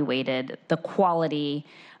evaluated the quality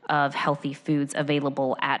of healthy foods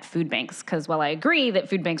available at food banks. Because while I agree that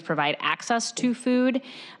food banks provide access to food,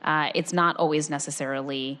 it's not always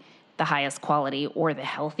necessarily the highest quality or the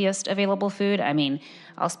healthiest available food. I mean,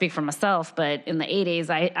 I'll speak for myself, but in the 80s,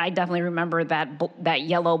 I definitely remember that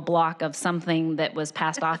yellow block of something that was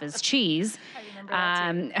passed off as cheese,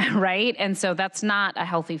 right? And so that's not a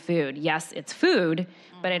healthy food. Yes, it's food,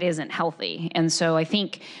 but it isn't healthy. And so I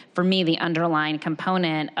think for me, the underlying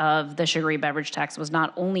component of the sugary beverage tax was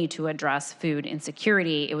not only to address food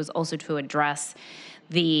insecurity, it was also to address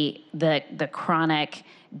the chronic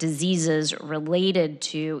diseases related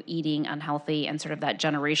to eating unhealthy and sort of that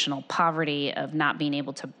generational poverty of not being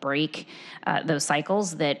able to break those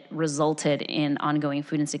cycles that resulted in ongoing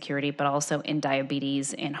food insecurity, but also in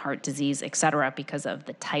diabetes and heart disease, et cetera, because of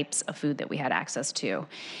the types of food that we had access to.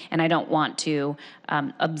 And I don't want to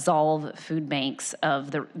absolve food banks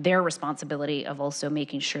of their responsibility of also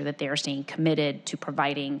making sure that they are staying committed to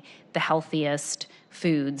providing the healthiest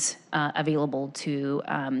foods available to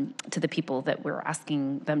the people that we're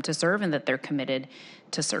asking them to serve and that they're committed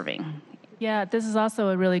to serving. Yeah, this is also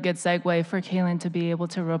a really good segue for Kaylin to be able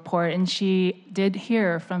to report. And she did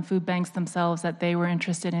hear from food banks themselves that they were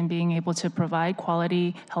interested in being able to provide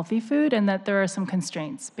quality, healthy food, and that there are some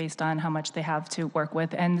constraints based on how much they have to work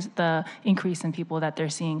with and the increase in people that they're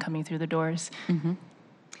seeing coming through the doors. Mm-hmm.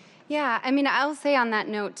 Yeah, I mean, I'll say on that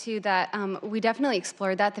note, too, that we definitely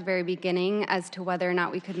explored that at the very beginning as to whether or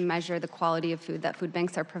not we could measure the quality of food that food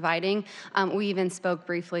banks are providing. We even spoke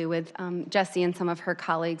briefly with Jessie and some of her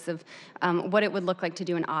colleagues of what it would look like to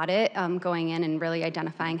do an audit going in and really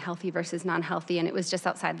identifying healthy versus non-healthy, and it was just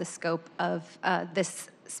outside the scope of this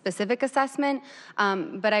specific assessment.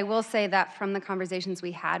 But I will say that from the conversations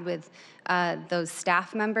we had with those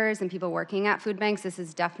staff members and people working at food banks, this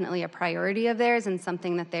is definitely a priority of theirs and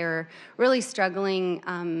something that they're really struggling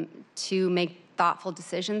to make thoughtful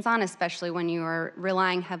decisions on, especially when you are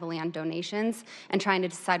relying heavily on donations and trying to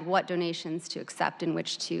decide what donations to accept and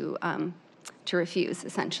which to refuse,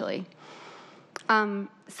 essentially.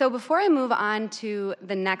 So before I move on to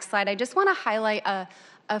the next slide, I just want to highlight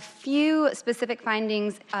a few specific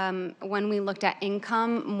findings when we looked at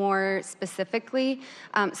income more specifically.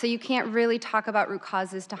 So you can't really talk about root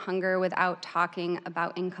causes to hunger without talking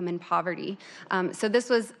about income and poverty. So this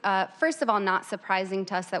was, first of all, not surprising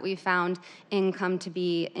to us that we found income to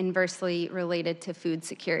be inversely related to food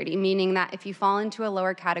security, meaning that if you fall into a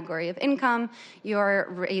lower category of income, your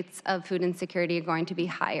rates of food insecurity are going to be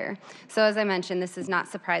higher. So as I mentioned, this is not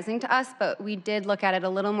surprising to us, but we did look at it a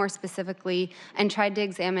little more specifically and tried to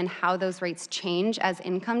examine how those rates change as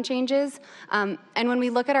income changes. And when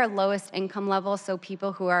we look at our lowest income level, so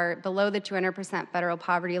people who are below the 200% federal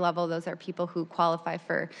poverty level, those are people who qualify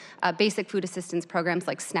for basic food assistance programs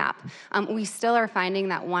like SNAP. We still are finding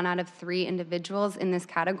that 1 out of 3 individuals in this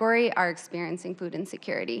category are experiencing food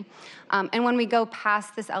insecurity. And when we go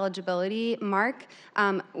past this eligibility mark,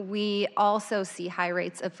 we also see high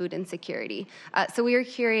rates of food insecurity. So we are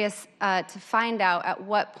curious to find out at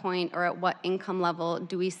what point or at what income level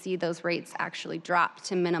do we see those rates actually drop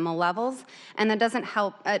to minimal levels. And that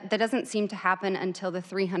doesn't seem to happen until the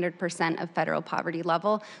 300% of federal poverty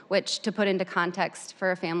level, which, to put into context,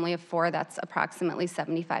 for a family of 4, that's approximately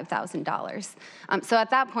 $75,000. So at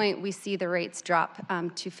that point, we see the rates drop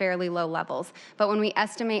to fairly low levels. But when we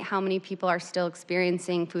estimate how many people are still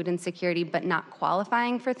experiencing food insecurity but not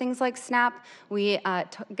qualifying for things like SNAP, we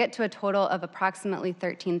get to a total of approximately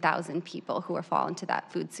 13,000 people who fall into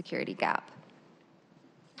that food security gap.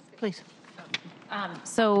 Please.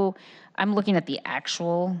 So I'm looking at the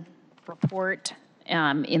actual report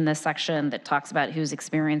in the section that talks about who's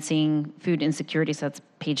experiencing food insecurity. So that's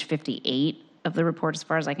page 58 of the report, as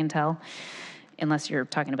far as I can tell, unless you're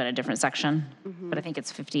talking about a different section, but I think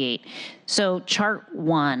it's 58. So chart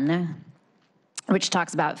 1, which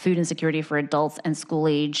talks about food insecurity for adults and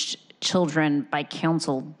school-aged children by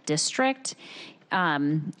council district. I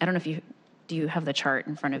don't know if do you have the chart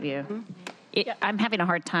in front of you? I'm having a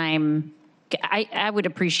hard time. I would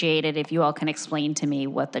appreciate it if you all can explain to me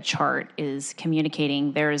what the chart is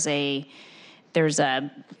communicating. There's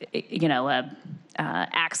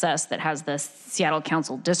access that has the Seattle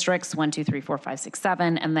Council districts 1, 2, 3, 4, 5, 6,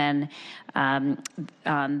 7, and then on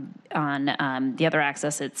the other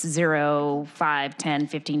axis it's 0, 5, 10,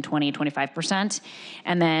 15, 20, 25%,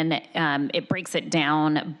 and then it breaks it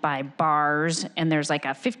down by bars, and there's like a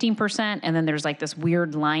 15%, and then there's like this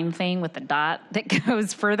weird line thing with the dot that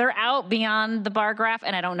goes further out beyond the bar graph,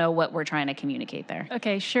 and I don't know what we're trying to communicate there.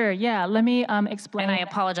 Okay, sure. Yeah, let me explain. And I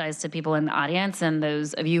apologize to people in the audience and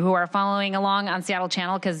those of you who are following along on Seattle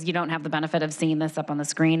Channel, because you don't have the benefit of seeing this up on the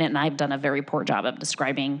screen, and I've done a very poor job of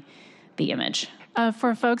describing the image.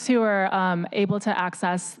 For folks who are able to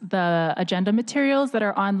access the agenda materials that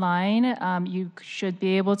are online, you should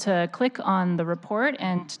be able to click on the report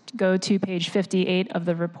and go to page 58 of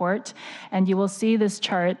the report, and you will see this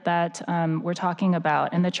chart that we're talking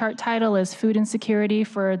about. And the chart title is Food Insecurity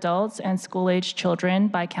for Adults and School-Aged Children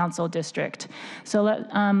by Council District. So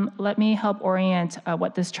let me help orient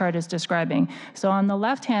what this chart is describing. So on the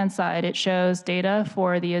left-hand side, it shows data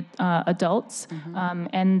for the adults,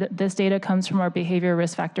 and this data comes from our Behavior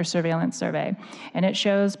Risk Factor Surveillance Survey. And it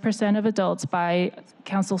shows % of adults by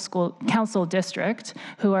council district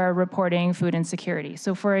who are reporting food insecurity.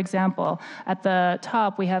 So for example, at the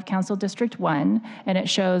top, we have Council District 1, and it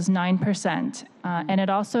shows 9%. And it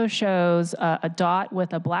also shows a dot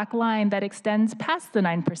with a black line that extends past the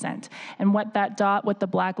 9%. And what that dot with the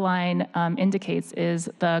black line indicates is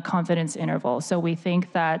the confidence interval. So we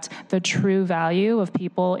think that the true value of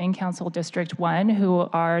people in Council District 1 who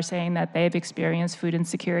are saying that they've experienced food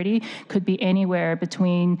insecurity could be anywhere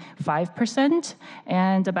between 5%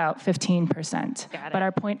 and about 15%. But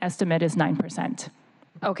our point estimate is 9%.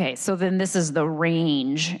 Okay, so then this is the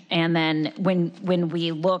range. And then when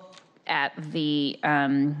we look at the,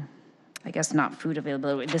 I guess not food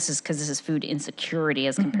availability, this is because this is food insecurity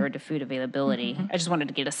as compared to food availability. I just wanted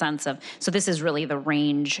to get a sense of, so this is really the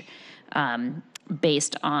range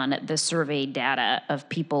based on the survey data of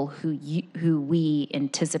people who we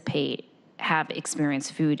anticipate have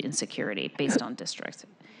experienced food insecurity based on districts.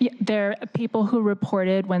 Yeah, there are people who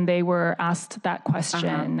reported when they were asked that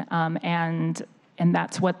question, and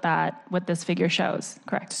that's what this figure shows,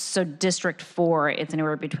 correct? So District 4, it's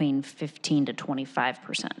anywhere between 15 to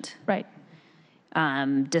 25%. Right.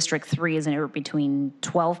 District 3 is anywhere between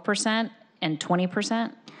 12% and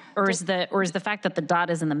 20%? Or is the fact that the dot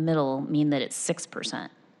is in the middle mean that it's 6%?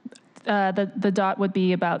 The dot would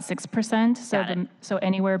be about 6%, so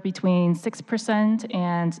anywhere between 6%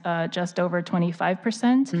 and just over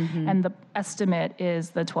 25%, and the estimate is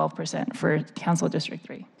the 12% for Council District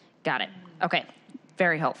 3. Got it. Okay.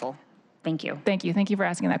 Very helpful. Thank you. Thank you. Thank you for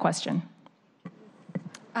asking that question.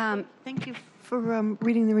 Thank you for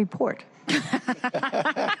reading the report.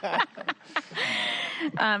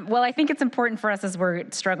 Well, I think it's important for us as we're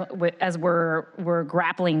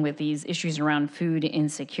grappling with these issues around food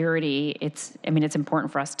insecurity. It's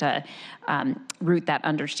important for us to root that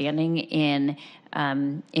understanding in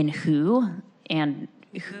who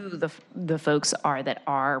the folks are that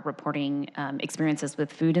are reporting experiences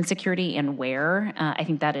with food insecurity and where. I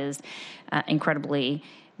think that is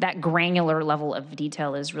that granular level of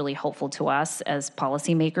detail is really helpful to us as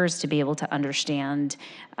policymakers to be able to understand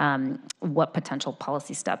what potential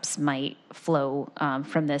policy steps might flow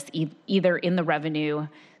from this, either in the revenue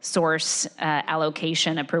source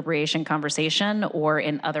allocation appropriation conversation or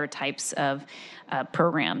in other types of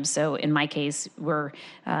programs. So in my case, we're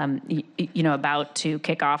about to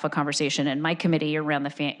kick off a conversation in my committee around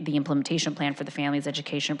the implementation plan for the Families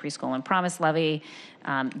Education Preschool and Promise Levy.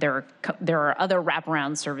 There are other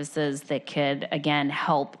wraparound services that could, again,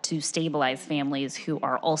 help to stabilize families who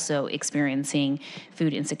are also experiencing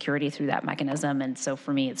food insecurity through that mechanism. And so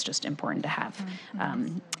for me, it's just important to have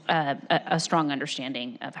a strong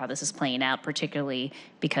understanding of how this is playing out, particularly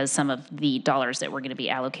because some of the dollars that we're going to be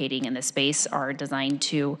allocating in this space are designed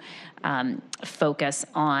to focus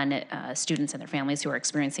on students and their families who are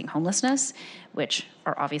experiencing homelessness, which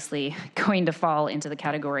are obviously going to fall into the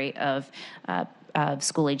category of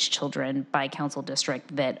school-age children by council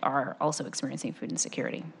district that are also experiencing food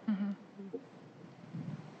insecurity.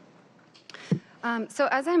 So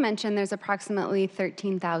as I mentioned, there's approximately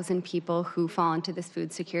 13,000 people who fall into this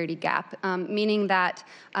food security gap, meaning that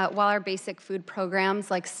while our basic food programs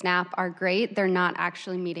like SNAP are great, they're not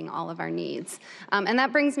actually meeting all of our needs. And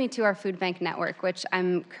that brings me to our food bank network, which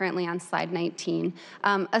I'm currently on slide 19.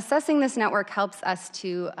 Assessing this network helps us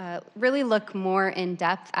to really look more in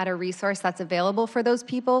depth at a resource that's available for those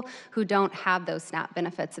people who don't have those SNAP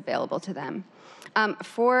benefits available to them.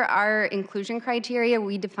 For our inclusion criteria,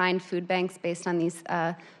 we defined food banks based on these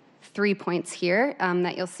 3 points here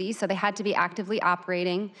that you'll see. So they had to be actively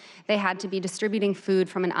operating, they had to be distributing food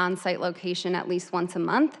from an on-site location at least once a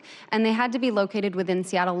month, and they had to be located within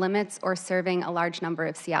Seattle limits or serving a large number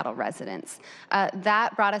of Seattle residents.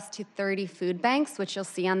 That brought us to 30 food banks, which you'll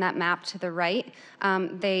see on that map to the right.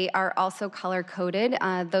 They are also color-coded.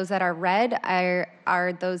 Those that are red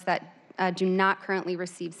are those that do not currently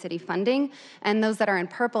receive city funding, and those that are in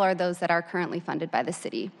purple are those that are currently funded by the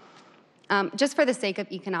city. Just for the sake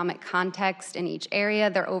of economic context in each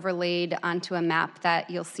area, they're overlaid onto a map that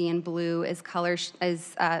you'll see in blue is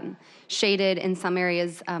shaded in some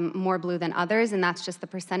areas more blue than others, and that's just the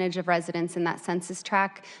percentage of residents in that census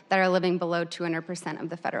tract that are living below 200%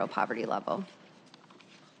 of the federal poverty level.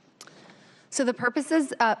 So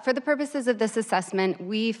for the purposes of this assessment,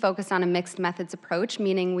 we focused on a mixed methods approach,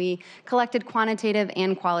 meaning we collected quantitative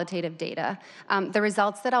and qualitative data. The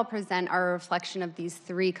results that I'll present are a reflection of these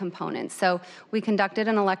three components. So we conducted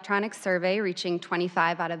an electronic survey reaching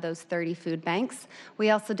 25 out of those 30 food banks. We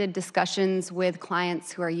also did discussions with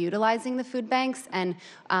clients who are utilizing the food banks, and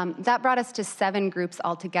that brought us to 7 groups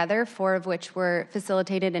altogether, 4 of which were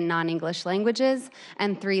facilitated in non-English languages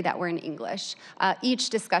and 3 that were in English. Each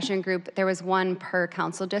discussion group, there was 1 per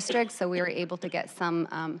council district, so we were able to get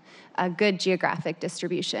some a good geographic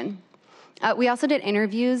distribution. We also did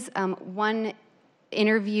interviews, 1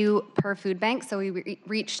 interview per food bank, so we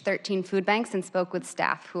reached 13 food banks and spoke with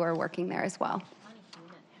staff who are working there as well.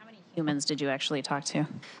 How many humans did you actually talk to?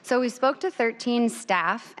 So we spoke to 13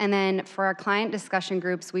 staff, and then for our client discussion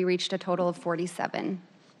groups, we reached a total of 47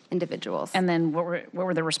 individuals. And then what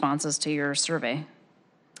were the responses to your survey?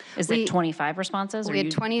 Is it 25 responses? We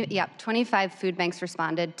had 25 food banks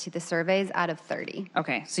responded to the surveys out of 30.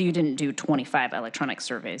 Okay, so you didn't do 25 electronic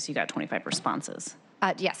surveys. You got 25 responses.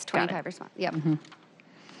 Yes, 25 responses. Yep.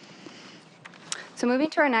 So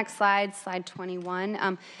moving to our next slide, slide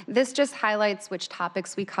 21. This just highlights which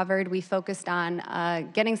topics we covered. We focused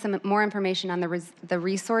on getting some more information on the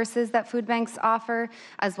resources that food banks offer,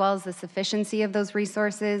 as well as the sufficiency of those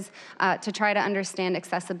resources. To try to understand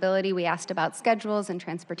accessibility, we asked about schedules and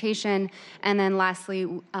transportation. And then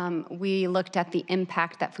lastly, we looked at the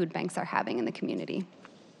impact that food banks are having in the community.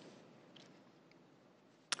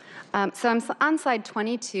 So I'm on slide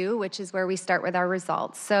 22, which is where we start with our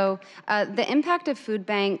results. So the impact of food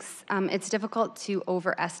banks, it's difficult to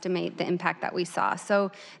overestimate the impact that we saw.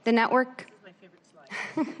 So the network,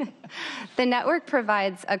 the network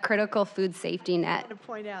provides a critical food safety net. I want to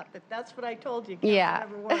point out that that's what I told you. Yeah.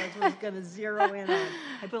 Was going to zero in on.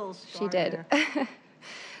 I put a little star She did. there.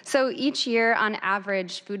 So each year, on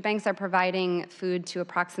average, food banks are providing food to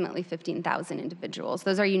approximately 15,000 individuals.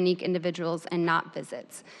 Those are unique individuals and not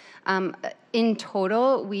visits. In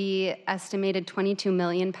total, we estimated 22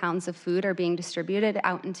 million pounds of food are being distributed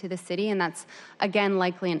out into the city, and that's, again,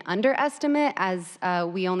 likely an underestimate, as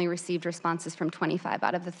we only received responses from 25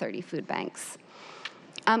 out of the 30 food banks.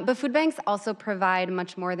 But food banks also provide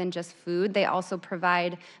much more than just food. They also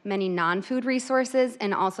provide many non-food resources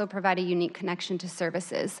and also provide a unique connection to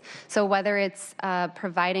services. So whether it's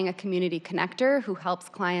providing a community connector who helps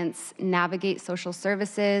clients navigate social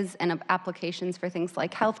services and applications for things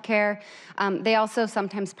like healthcare, they also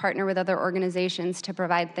sometimes partner with other organizations to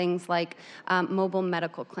provide things like mobile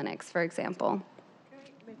medical clinics, for example. Can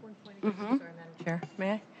I make one point? Sorry, Madam Chair.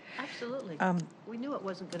 May I? Absolutely. We knew it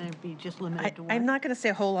wasn't going to be just limited to one. I'm not going to say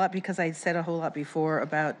a whole lot because I said a whole lot before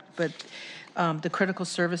about, but the critical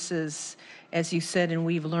services, as you said, and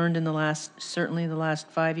we've learned in certainly the last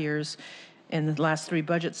 5 years and the last 3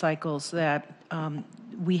 budget cycles, that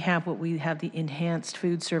we have the enhanced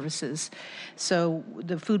food services. So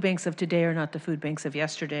the food banks of today are not the food banks of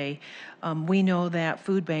yesterday. We know that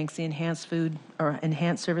food banks, the enhanced food or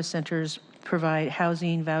enhanced service centers, provide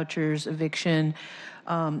housing, vouchers, eviction,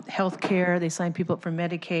 health care. They sign people up for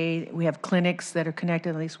Medicaid. We have clinics that are connected,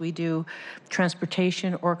 at least we do,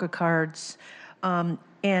 transportation, ORCA cards.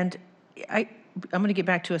 And I'm going to get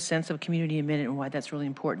back to a sense of community in a minute and why that's really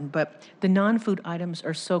important. But the non-food items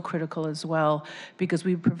are so critical as well, because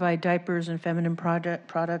we provide diapers and feminine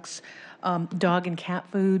products, dog and cat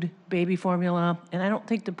food, baby formula, and I don't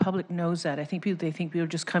think the public knows that. I think they think people are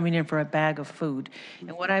just coming in for a bag of food.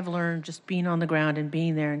 And what I've learned just being on the ground and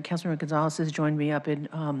being there, and Councilmember Gonzalez has joined me up in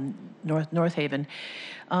North Haven,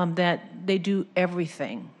 that they do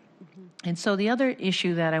everything. And so the other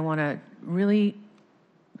issue that I want to really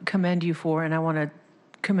commend you for, and I want to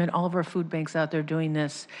commend all of our food banks out there doing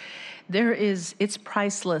this, it's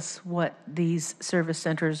priceless what these service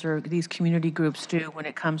centers or these community groups do when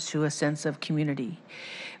it comes to a sense of community.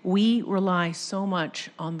 We rely so much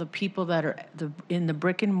on the people that are in the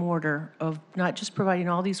brick and mortar of not just providing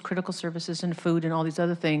all these critical services and food and all these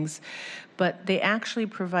other things, but they actually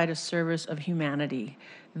provide a service of humanity.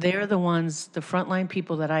 They're the ones, the frontline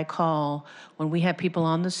people that I call when we have people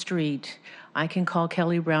on the street. I can call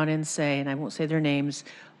Kelly Brown and say, and I won't say their names,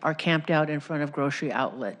 are camped out in front of grocery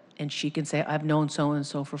outlet. And she can say, I've known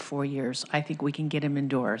so-and-so for 4 years. I think we can get him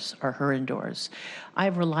indoors or her indoors.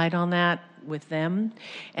 I've relied on that with them.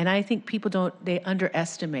 And I think people they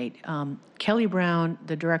underestimate. Kelly Brown,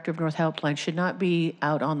 the director of North Helpline, should not be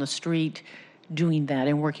out on the street doing that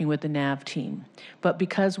and working with the NAV team. But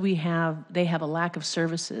because they have a lack of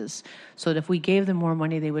services, so that if we gave them more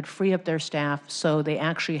money, they would free up their staff so they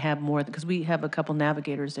actually have more, because we have a couple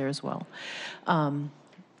navigators there as well.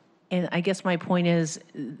 And I guess my point is,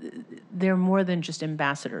 they're more than just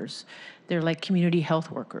ambassadors. They're like community health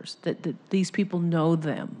workers. That these people know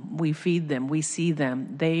them. We feed them. We see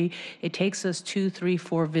them. It takes us 2, 3,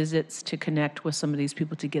 4 visits to connect with some of these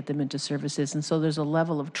people to get them into services. And so there's a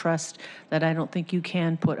level of trust that I don't think you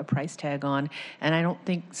can put a price tag on. And I don't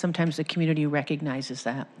think sometimes the community recognizes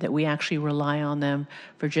that we actually rely on them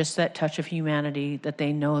for just that touch of humanity, that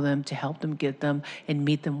they know them to help them get them and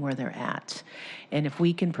meet them where they're at. And if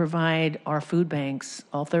we can provide our food banks,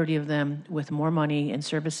 all 30 of them, with more money and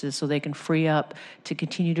services so they can free up to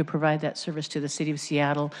continue to provide that service to the city of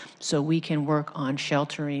Seattle, so we can work on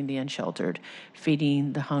sheltering the unsheltered,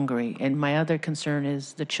 feeding the hungry. And my other concern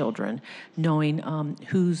is the children, knowing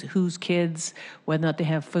whose kids, whether or not they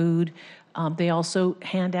have food. They also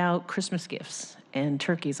hand out Christmas gifts and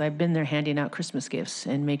turkeys. I've been there handing out Christmas gifts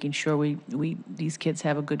and making sure these kids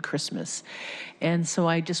have a good Christmas. And so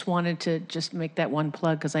I just wanted to just make that one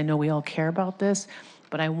plug, because I know we all care about this,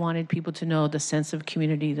 but I wanted people to know the sense of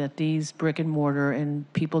community that these brick and mortar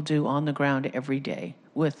and people do on the ground every day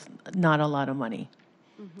with not a lot of money.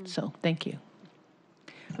 So thank you.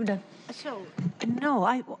 I'm done. So, no,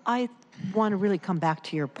 I want to really come back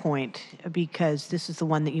to your point, because this is the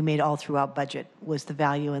one that you made all throughout budget, was the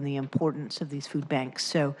value and the importance of these food banks.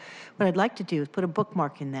 So what I'd like to do is put a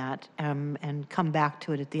bookmark in that and come back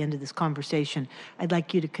to it at the end of this conversation. I'd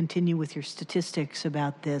like you to continue with your statistics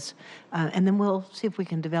about this, and then we'll see if we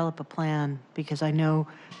can develop a plan, because I know,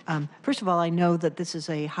 first of all, I know that this is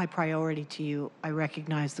a high priority to you. I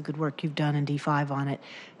recognize the good work you've done in D5 on it.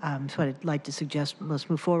 So I'd like to suggest let's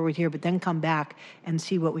move forward here, but then come back and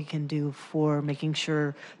see what we can do for making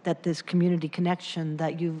sure that this community connection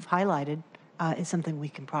that you've highlighted is something we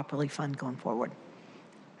can properly fund going forward.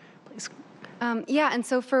 Please. Yeah, and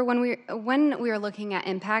so for when we were looking at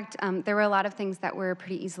impact, there were a lot of things that were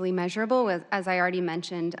pretty easily measurable, as I already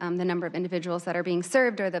mentioned, the number of individuals that are being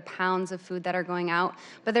served or the pounds of food that are going out.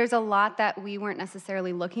 But there's a lot that we weren't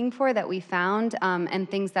necessarily looking for that we found, and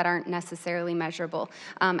things that aren't necessarily measurable.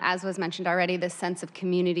 As was mentioned already, this sense of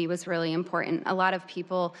community was really important. A lot of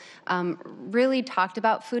people really talked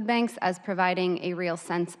about food banks as providing a real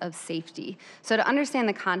sense of safety. So to understand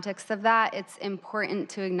the context of that, it's important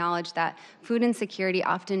to acknowledge that food insecurity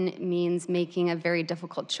often means making a very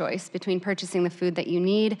difficult choice between purchasing the food that you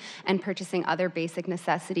need and purchasing other basic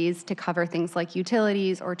necessities to cover things like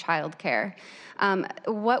utilities or childcare.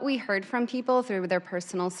 What we heard from people through their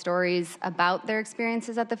personal stories about their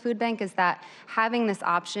experiences at the food bank is that having this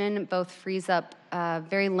option both frees up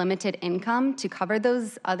very limited income to cover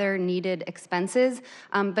those other needed expenses,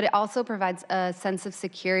 but it also provides a sense of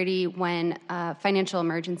security when financial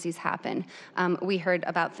emergencies happen. We heard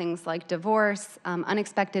about things like divorce,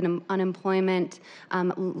 unexpected unemployment,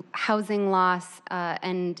 housing loss,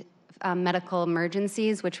 and medical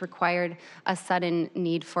emergencies, which required a sudden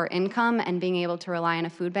need for income, and being able to rely on a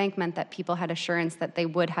food bank meant that people had assurance that they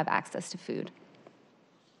would have access to food.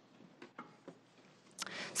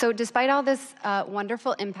 So despite all this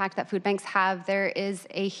wonderful impact that food banks have, there is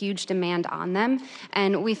a huge demand on them.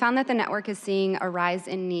 And we found that the network is seeing a rise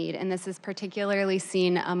in need, and this is particularly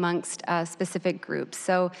seen amongst specific groups.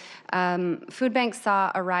 So food banks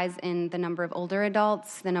saw a rise in the number of older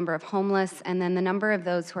adults, the number of homeless, and then the number of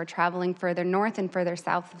those who are traveling further north and further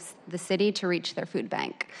south of the city to reach their food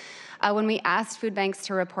bank. When we asked food banks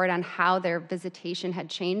to report on how their visitation had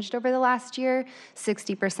changed over the last year,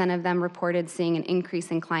 60% of them reported seeing an increase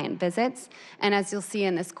in client visits. And as you'll see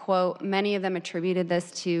in this quote, many of them attributed this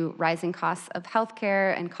to rising costs of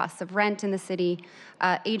healthcare and costs of rent in the city,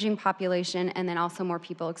 aging population, and then also more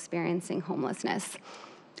people experiencing homelessness.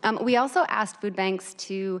 We also asked food banks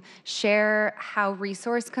to share how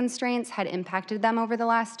resource constraints had impacted them over the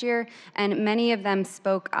last year, and many of them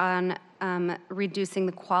spoke on reducing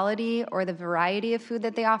the quality or the variety of food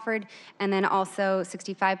that they offered, and then also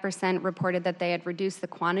 65% reported that they had reduced the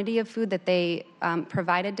quantity of food that they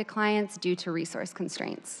provided to clients due to resource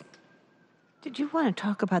constraints. Did you want to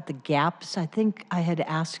talk about the gaps? I think I had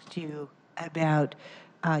asked you about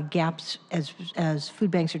gaps as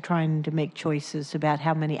food banks are trying to make choices about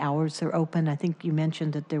how many hours they're open. I think you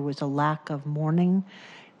mentioned that there was a lack of morning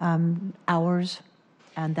hours,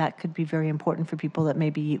 and that could be very important for people that may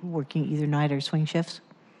be working either night or swing shifts.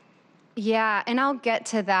 Yeah, and I'll get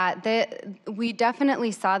to that. We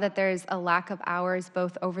definitely saw that there's a lack of hours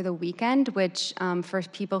both over the weekend, which for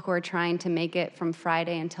people who are trying to make it from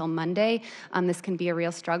Friday until Monday, this can be a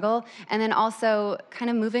real struggle. And then also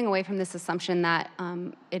kind of moving away from this assumption that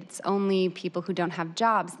it's only people who don't have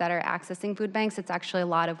jobs that are accessing food banks. It's actually a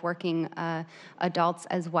lot of working adults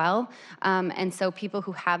as well. And so people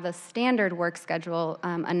who have the standard work schedule,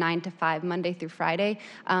 a 9 to 5, Monday through Friday,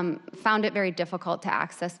 found it very difficult to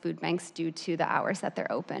access food banks due to the hours that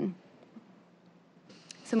they're open.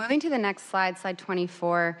 So moving to the next slide, slide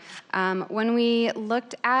 24, when we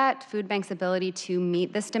looked at food banks' ability to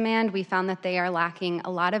meet this demand, we found that they are lacking a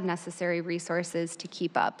lot of necessary resources to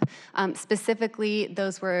keep up. Specifically,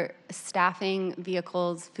 those were staffing,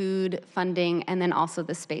 vehicles, food, funding, and then also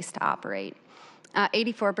the space to operate.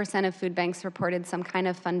 84% of food banks reported some kind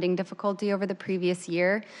of funding difficulty over the previous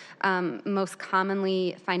year, most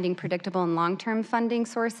commonly finding predictable and long-term funding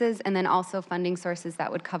sources, and then also funding sources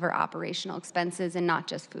that would cover operational expenses and not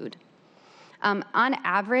just food. On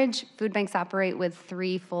average, food banks operate with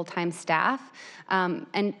 3 full-time staff,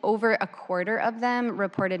 and over a quarter of them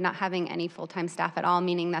reported not having any full-time staff at all,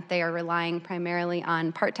 meaning that they are relying primarily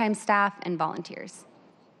on part-time staff and volunteers.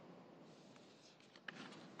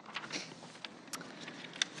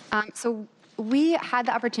 So we had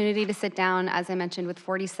the opportunity to sit down, as I mentioned, with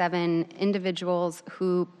 47 individuals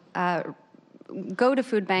who go to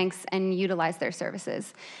food banks and utilize their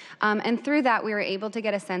services. And through that, we were able to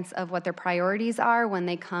get a sense of what their priorities are when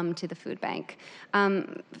they come to the food bank.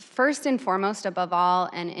 First and foremost, above all,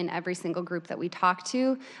 and in every single group that we talked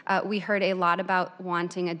to, we heard a lot about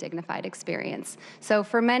wanting a dignified experience. So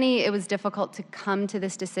for many, it was difficult to come to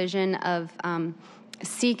this decision of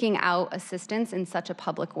seeking out assistance in such a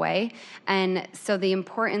public way. And so the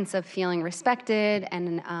importance of feeling respected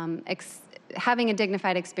and having a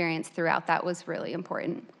dignified experience throughout that was really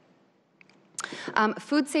important.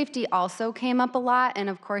 Food safety also came up a lot, and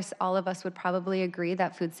of course all of us would probably agree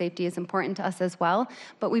that food safety is important to us as well,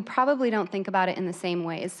 but we probably don't think about it in the same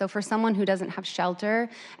ways. So for someone who doesn't have shelter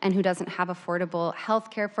and who doesn't have affordable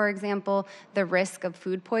health care, for example, the risk of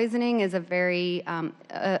food poisoning is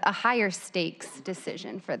a higher stakes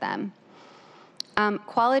decision for them.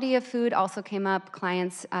 Quality of food also came up.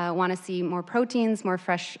 Clients want to see more proteins, more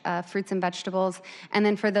fresh fruits and vegetables. And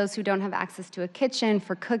then for those who don't have access to a kitchen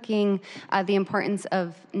for cooking, the importance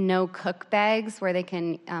of no-cook bags where they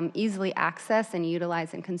can easily access and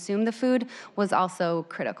utilize and consume the food was also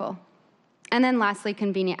critical. And then lastly,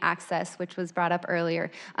 convenient access, which was brought up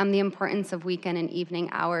earlier. The importance of weekend and evening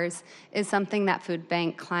hours is something that food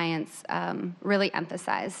bank clients really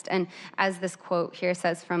emphasized. And as this quote here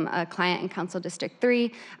says from a client in Council District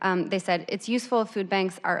 3, they said, "It's useful if food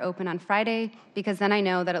banks are open on Friday because then I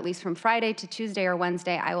know that at least from Friday to Tuesday or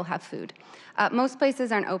Wednesday, I will have food." Most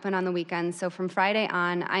places aren't open on the weekends, so from Friday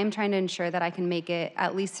on, I am trying to ensure that I can make it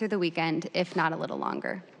at least through the weekend, if not a little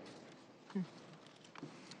longer.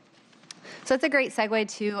 So it's a great segue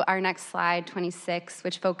to our next slide, 26,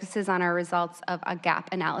 which focuses on our results of a gap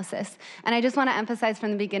analysis. And I just want to emphasize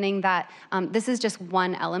from the beginning that this is just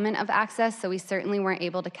one element of access, so we certainly weren't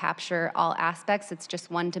able to capture all aspects. It's just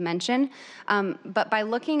one dimension. But by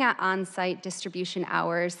looking at on-site distribution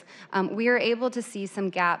hours, we are able to see some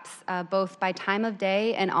gaps both by time of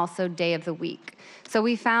day and also day of the week. So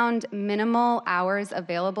we found minimal hours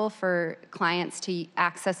available for clients to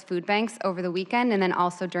access food banks over the weekend and then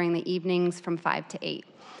also during the evenings from 5 to 8.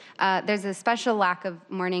 There's a special lack of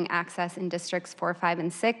morning access in districts 4, 5,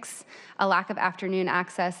 and 6, a lack of afternoon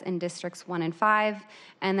access in districts 1 and 5,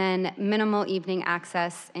 and then minimal evening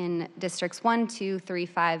access in districts 1, 2, 3,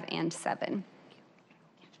 5, and 7.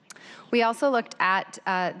 We also looked at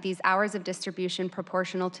these hours of distribution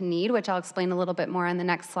proportional to need, which I'll explain a little bit more on the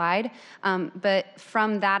next slide. But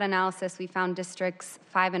from that analysis, we found districts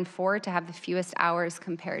 5 and 4 to have the fewest hours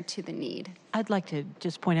compared to the need. I'd like to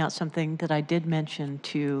just point out something that I did mention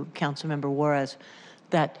to Councilmember Juarez,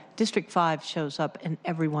 that District 5 shows up in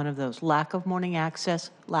every one of those. Lack of morning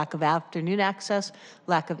access, lack of afternoon access,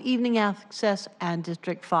 lack of evening access, and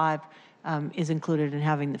District 5 is included in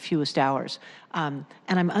having the fewest hours. And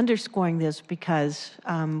I'm underscoring this because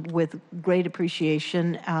with great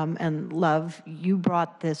appreciation and love, you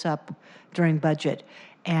brought this up during budget.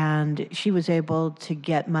 And she was able to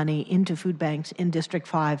get money into food banks in District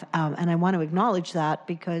 5. And I want to acknowledge that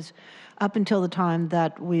because up until the time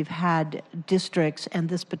that we've had districts and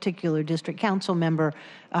this particular district council member,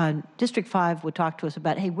 District 5 would talk to us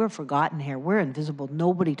about, hey, we're forgotten here. We're invisible.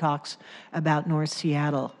 Nobody talks about North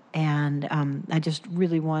Seattle. And I just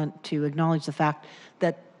really want to acknowledge the fact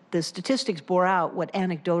that the statistics bore out what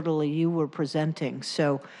anecdotally you were presenting.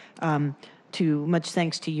 So much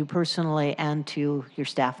thanks to you personally and to your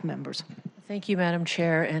staff members. Thank you, Madam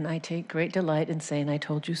Chair, and I take great delight in saying I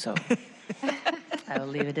told you so. I will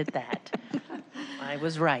leave it at that. I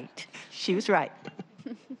was right. She was right.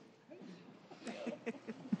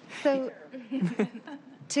 So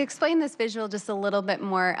to explain this visual just a little bit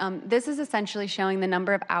more, this is essentially showing the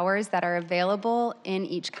number of hours that are available in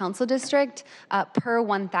each council district per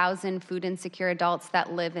 1,000 food insecure adults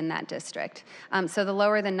that live in that district. So the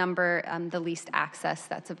lower the number, the least access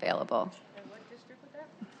that's available. And what district was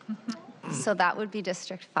that? So that would be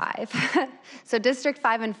District 5. So District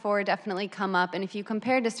 5 and 4 definitely come up. And if you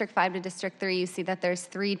compare District 5 to District 3, you see that there's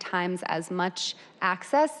 3 times as much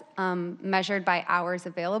access measured by hours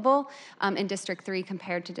available in District 3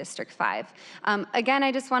 compared to District 5. Again,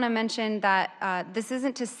 I just want to mention that this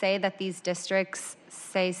isn't to say that these districts,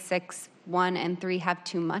 say 6, 1, and 3 have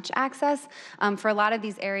too much access. For a lot of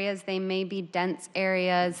these areas, they may be dense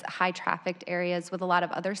areas, high trafficked areas with a lot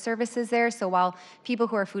of other services there. So while people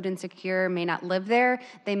who are food insecure may not live there,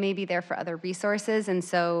 they may be there for other resources. And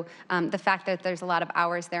so the fact that there's a lot of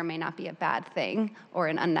hours there may not be a bad thing or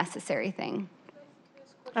an unnecessary thing.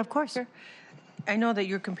 Of course. I know that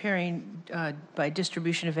you're comparing by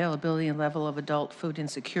distribution, availability, and level of adult food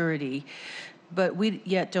insecurity, but we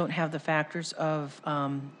yet don't have the factors of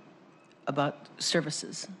about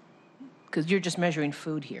services, because you're just measuring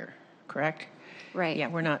food here, correct? Right. Yeah,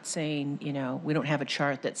 we're not saying, you know, we don't have a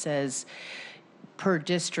chart that says per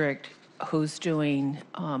district who's doing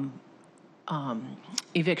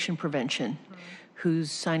eviction prevention,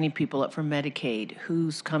 who's signing people up for Medicaid,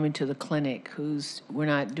 who's coming to the clinic, we're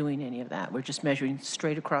not doing any of that. We're just measuring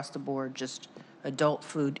straight across the board, just adult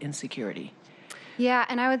food insecurity. Yeah,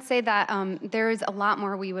 and I would say that there is a lot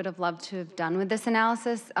more we would have loved to have done with this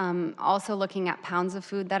analysis. Also looking at pounds of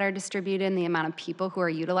food that are distributed and the amount of people who are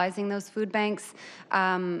utilizing those food banks.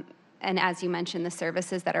 And as you mentioned, the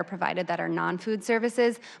services that are provided that are non-food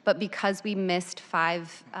services. But because we missed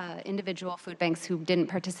 5 individual food banks who didn't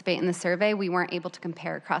participate in the survey, we weren't able to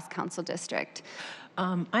compare across council district.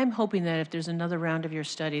 I'm hoping that if there's another round of your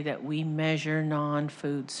study that we measure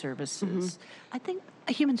non-food services. I think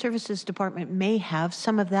a Human Services Department may have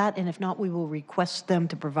some of that, and if not, we will request them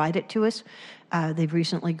to provide it to us. They've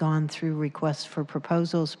recently gone through requests for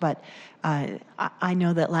proposals, but I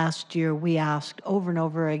know that last year we asked over and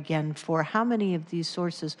over again for how many of these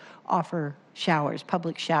sources offer showers,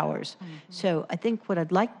 public showers. So I think what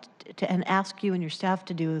I'd like to and ask you and your staff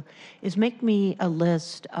to do is make me a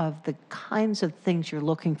list of the kinds of things you're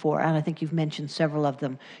looking for, and I think you've mentioned several of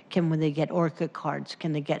them. When they get ORCA cards?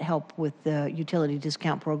 Can they get help with the utility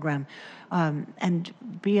discount program? And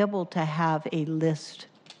be able to have a list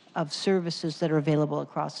of services that are available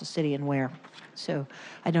across the city and where. So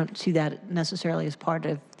I don't see that necessarily as part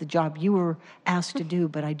of the job you were asked to do,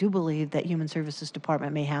 but I do believe that Human Services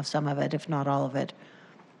Department may have some of it, if not all of it.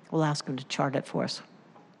 We'll ask them to chart it for us.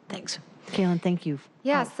 Thanks. Kaylin, thank you.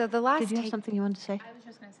 Yeah, so the last Did you have something you wanted to say? I was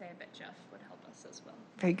just going to say I bet Jeff would help us as well.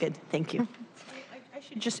 Very good. Thank you. I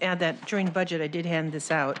should just add that during budget, I did hand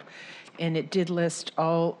this out, and it did list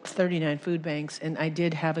all 39 food banks, and I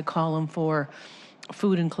did have a column for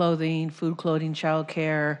food and clothing, food, clothing,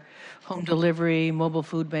 childcare, home delivery, mobile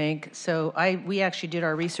food bank. So we actually did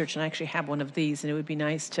our research, and I actually have one of these, and it would be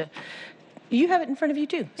nice to. You have it in front of you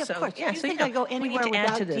too. Yeah, so, of course. Yeah, Do you so think you I go anywhere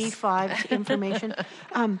without D5's information?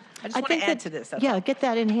 I just want to add to this. Yeah, get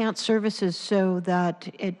that enhanced services so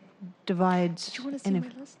that it divides. Do you want to see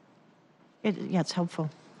my list? Yeah, it's helpful.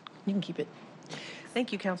 You can keep it.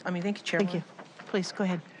 Thank you, thank you, Chairman. Thank you. Please, go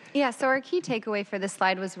ahead. Yeah, so our key takeaway for this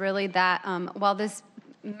slide was really that while this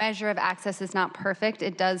measure of access is not perfect,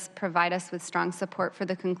 it does provide us with strong support for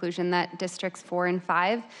the conclusion that districts 4 and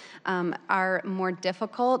 5 are more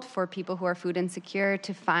difficult for people who are food insecure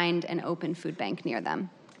to find an open food bank near them.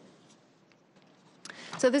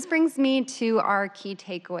 So this brings me to our key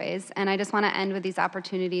takeaways, and I just want to end with these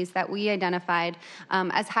opportunities that we identified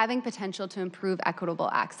as having potential to improve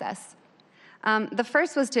equitable access. The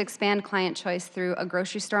first was to expand client choice through a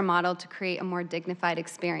grocery store model to create a more dignified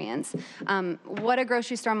experience. What a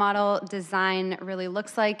grocery store model design really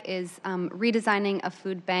looks like is redesigning a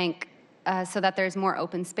food bank so that there's more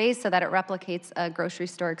open space, so that it replicates a grocery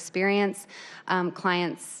store experience.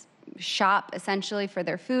 Clients shop essentially for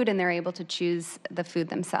their food, and they're able to choose the food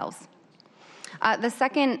themselves. The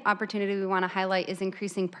second opportunity we want to highlight is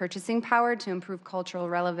increasing purchasing power to improve cultural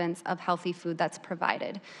relevance of healthy food that's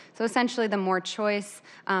provided. So essentially, the more choice,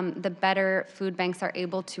 the better food banks are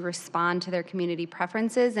able to respond to their community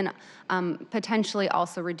preferences and potentially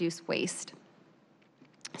also reduce waste.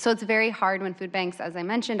 So it's very hard when food banks, as I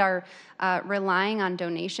mentioned, are relying on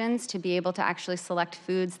donations to be able to actually select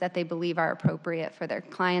foods that they believe are appropriate for their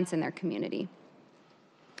clients and their community.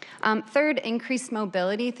 Third, increased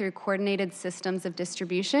mobility through coordinated systems of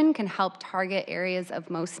distribution can help target areas of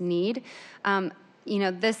most need.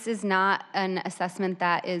 This is not an assessment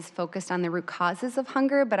that is focused on the root causes of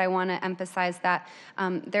hunger, but I want to emphasize that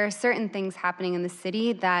there are certain things happening in the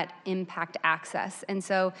city that impact access. And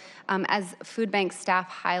so, as food bank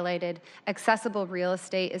staff highlighted, accessible real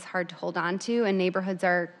estate is hard to hold on to, and neighborhoods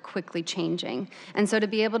are quickly changing. And so, to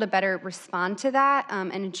be able to better respond to that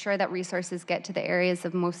and ensure that resources get to the areas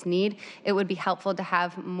of most need, it would be helpful to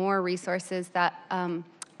have more resources that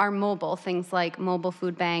are mobile, things like mobile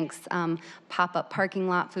food banks, pop-up parking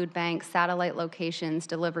lot food banks, satellite locations,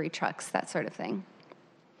 delivery trucks, that sort of thing.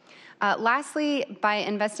 Lastly, by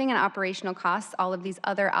investing in operational costs, all of these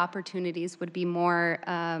other opportunities would be more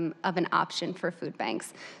of an option for food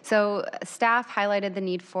banks. So staff highlighted the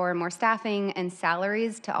need for more staffing and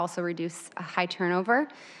salaries to also reduce high turnover.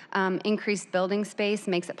 Increased building space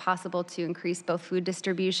makes it possible to increase both food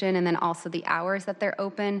distribution and then also the hours that they're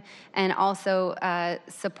open, and also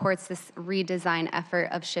supports this redesign effort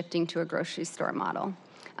of shifting to a grocery store model.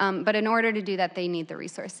 But in order to do that, they need the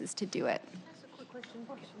resources to do it.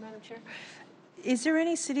 Madam Chair. Is there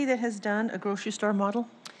any city that has done a grocery store model?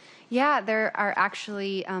 Yeah, there are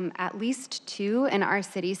actually at least 2 in our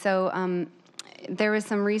city. So there was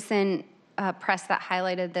some recent press that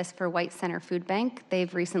highlighted this for White Center Food Bank.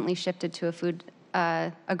 They've recently shifted to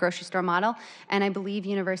a grocery store model, and I believe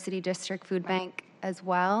University District Food Bank as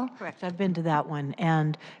well. Correct. I've been to that one,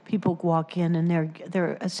 and people walk in and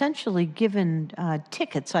they're essentially given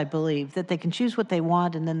tickets, I believe, that they can choose what they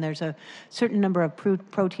want, and then there's a certain number of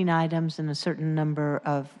protein items and a certain number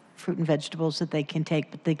of fruit and vegetables that they can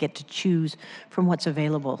take, but they get to choose from what's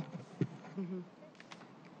available.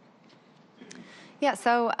 Yeah,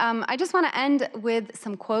 so I just want to end with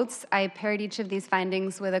some quotes. I paired each of these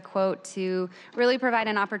findings with a quote to really provide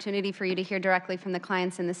an opportunity for you to hear directly from the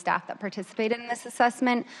clients and the staff that participated in this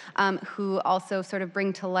assessment, who also sort of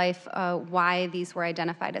bring to life why these were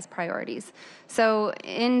identified as priorities. So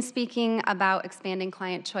in speaking about expanding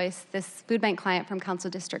client choice, this food bank client from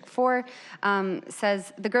Council District 4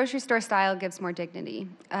 says, the grocery store style gives more dignity.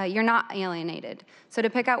 You're not alienated. So to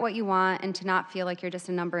pick out what you want and to not feel like you're just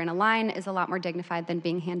a number in a line is a lot more dignified than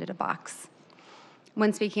being handed a box.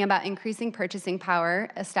 When speaking about increasing purchasing power,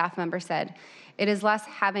 a staff member said, it is less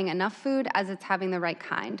having enough food as it's having the right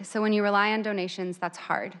kind. So when you rely on donations, that's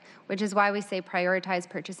hard, which is why we say prioritize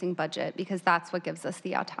purchasing budget, because that's what gives us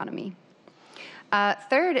the autonomy.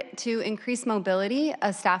 Third, to increase mobility,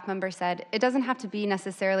 a staff member said, it doesn't have to be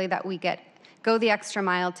necessarily that we go the extra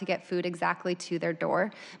mile to get food exactly to their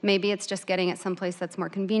door. Maybe it's just getting it someplace that's more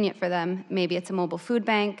convenient for them. Maybe it's a mobile food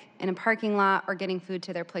bank, in a parking lot, or getting food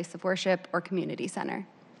to their place of worship or community center.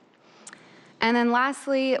 And then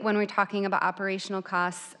lastly, when we're talking about operational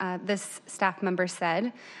costs, this staff member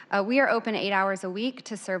said, we are open 8 hours a week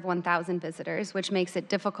to serve 1,000 visitors, which makes it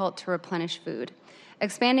difficult to replenish food.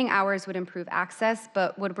 Expanding hours would improve access,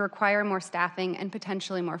 but would require more staffing and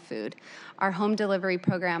potentially more food. Our home delivery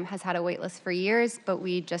program has had a wait list for years, but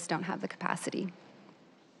we just don't have the capacity.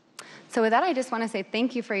 So with that, I just want to say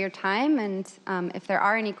thank you for your time, and if there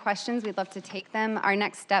are any questions, we'd love to take them. Our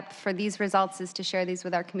next step for these results is to share these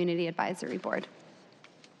with our Community Advisory Board.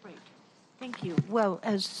 Great. Thank you. Well,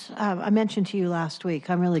 as I mentioned to you last week,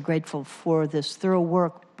 I'm really grateful for this thorough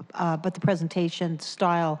work, but the presentation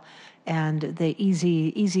style and the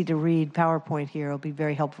easy to read PowerPoint here will be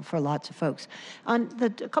very helpful for lots of folks. On a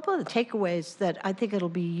couple of the takeaways that I think it'll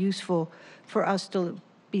be useful for us to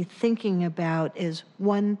be thinking about is,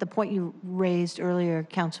 one, the point you raised earlier,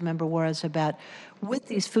 Councilmember Juarez, about with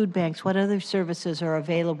these food banks, what other services are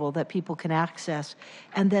available that people can access,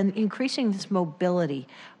 and then increasing this mobility.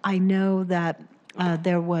 I know that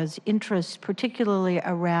there was interest particularly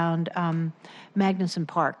around Magnuson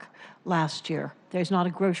Park last year. There's not a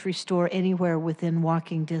grocery store anywhere within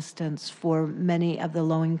walking distance for many of the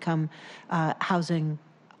low-income housing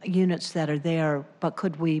units that are there, but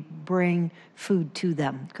could we bring food to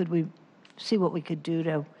them? Could we see what we could do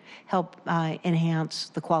to help enhance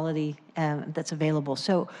the quality that's available?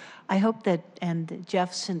 So I hope that, and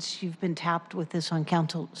Jeff, since you've been tapped with this on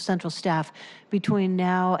Council Central staff, between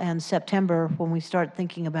now and September, when we start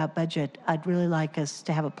thinking about budget, I'd really like us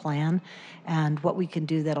to have a plan and what we can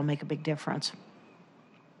do that'll make a big difference.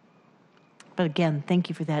 But again, thank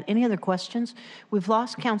you for that. Any other questions? We've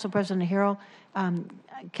lost Council President Harrell.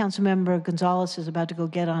 Councilmember Gonzalez is about to go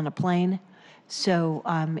get on a plane. So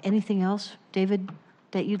anything else, David,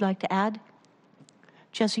 that you'd like to add?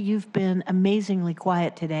 Jesse, you've been amazingly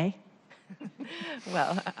quiet today.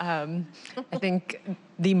 Well, I think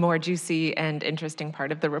the more juicy and interesting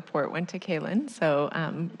part of the report went to Kaylin. So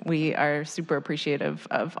we are super appreciative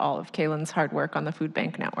of all of Kaylin's hard work on the food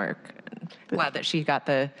bank network. Glad that she got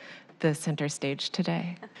the the center stage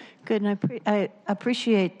today. Good, and I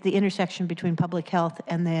appreciate the intersection between public health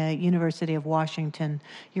and the University of Washington.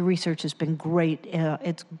 Your research has been great.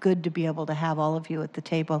 It's good to be able to have all of you at the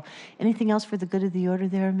table. Anything else for the good of the order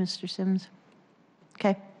there, Mr. Sims? Okay.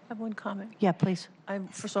 I have one comment. Yeah, please.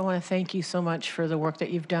 First of all, I want to thank you so much for the work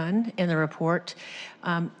that you've done in the report.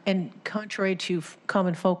 And contrary to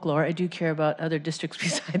common folklore, I do care about other districts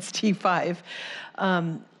besides T5.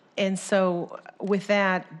 And so with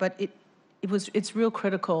that, but it's real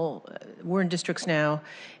critical. We're in districts now,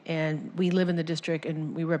 and we live in the district,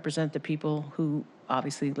 and we represent the people who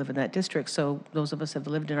obviously live in that district. So those of us have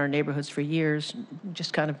lived in our neighborhoods for years,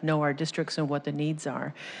 just kind of know our districts and what the needs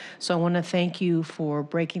are. So I want to thank you for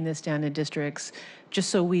breaking this down in districts, just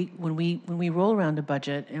so when we roll around a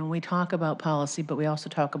budget and we talk about policy, but we also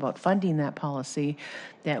talk about funding that policy,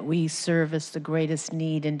 that we service the greatest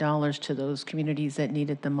need in dollars to those communities that need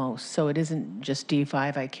it the most. So it isn't just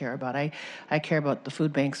D5 I care about. I care about the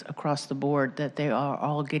food banks across the board, that they are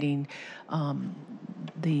all getting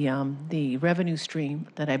the revenue stream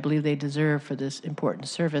that I believe they deserve for this important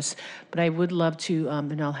service. But I would love to, and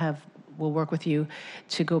we'll work with you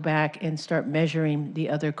to go back and start measuring the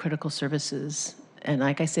other critical services. And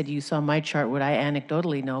like I said, you saw my chart, what I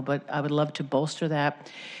anecdotally know, but I would love to bolster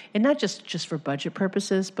that. And not just for budget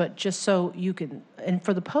purposes, but just so you can, and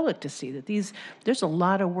for the public to see that there's a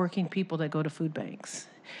lot of working people that go to food banks.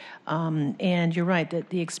 And you're right, that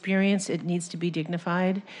the experience, it needs to be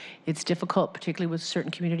dignified. It's difficult, particularly with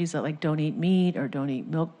certain communities that don't eat meat or don't eat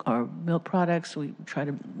milk or milk products. We try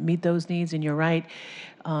to meet those needs, and you're right.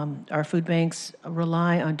 Our food banks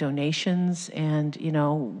rely on donations, and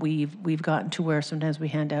we've gotten to where sometimes we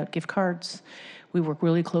hand out gift cards. We work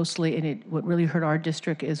really closely, and what really hurt our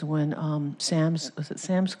district is when Sam's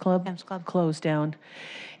Club closed down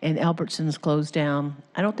and Albertsons closed down.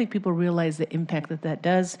 I don't think people realize the impact that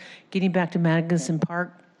does. Getting back to Magnuson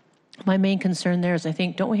Park, my main concern there is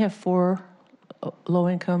don't we have 4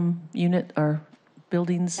 low-income unit or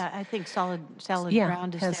buildings? Yeah, I think solid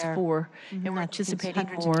ground is has there. 4, Mm-hmm. and we're It's anticipating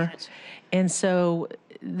hundreds of more. units. And so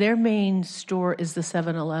their main store is the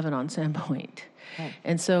 7-Eleven on Sandpoint. Right.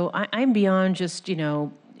 And so I'm beyond just,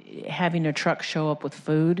 having a truck show up with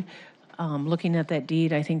food. Looking at that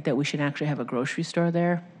deed, I think that we should actually have a grocery store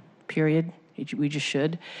there, period. We just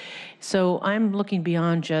should. So I'm looking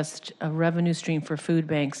beyond just a revenue stream for food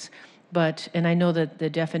banks. And I know that the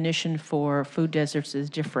definition for food deserts is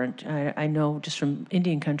different. I know just from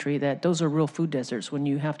Indian country that those are real food deserts when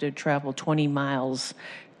you have to travel 20 miles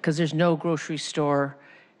because there's no grocery store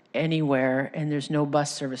anywhere and there's no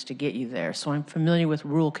bus service to get you there. So I'm familiar with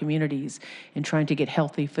rural communities and trying to get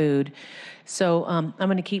healthy food. So I'm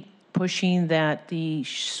going to keep pushing that the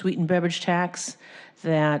sweetened beverage tax,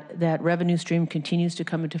 that revenue stream continues to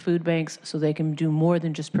come into food banks so they can do more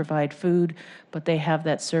than just provide food, but they have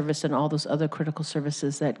that service and all those other critical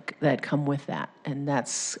services that come with that. And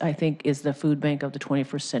that's, I think, is the food bank of the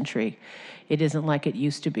 21st century. It isn't like it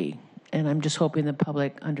used to be. And I'm just hoping the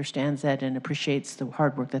public understands that and appreciates the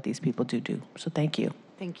hard work that these people do. So thank you.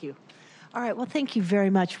 Thank you. All right, well, thank you very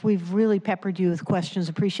much. We've really peppered you with questions.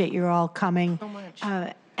 Appreciate you all coming. So much.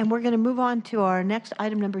 And we're going to move on to our next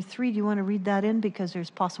item, number 3. Do you want to read that in? Because there's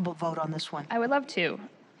possible vote on this one. I would love to.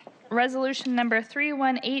 Resolution number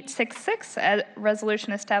 31866, a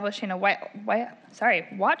resolution establishing a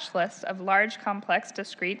watch list of large, complex,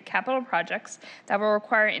 discrete capital projects that will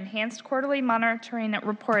require enhanced quarterly monitoring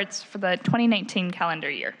reports for the 2019 calendar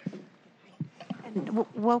year. And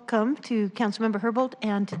welcome to Councilmember Herbold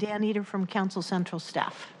and to Dan Eder from Council Central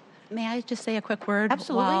staff. May I just say a quick word?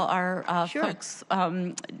 Absolutely. While our Sure. folks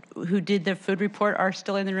who did the food report are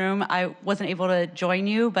still in the room, I wasn't able to join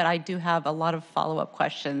you, but I do have a lot of follow-up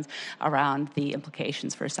questions around the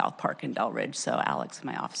implications for South Park and Delridge. So Alex in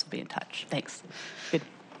my office will be in touch. Thanks. Good.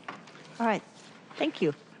 All right. Thank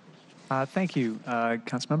you. Thank you.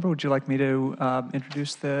 Councilmember, would you like me to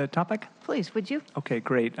introduce the topic? Please, would you? Okay,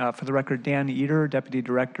 great. For the record, Dan Eder, Deputy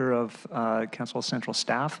Director of Council Central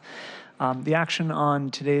Staff. The action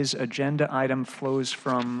on today's agenda item flows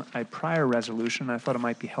from a prior resolution. I thought it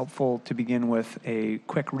might be helpful to begin with a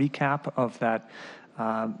quick recap of that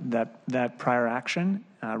prior action,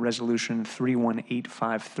 Resolution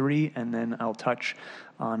 31853, and then I'll touch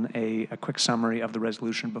on a quick summary of the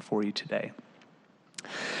resolution before you today.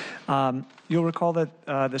 You'll recall that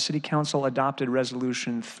the City Council adopted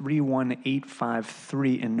Resolution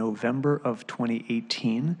 31853 in November of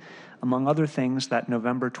 2018. Among other things, that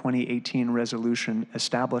November 2018 resolution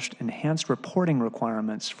established enhanced reporting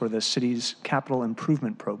requirements for the city's capital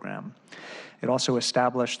improvement program. It also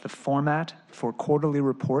established the format for quarterly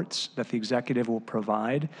reports that the executive will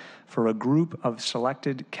provide for a group of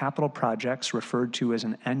selected capital projects referred to as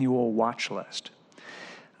an annual watch list.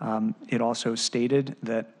 It also stated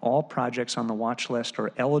that all projects on the watch list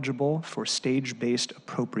are eligible for stage-based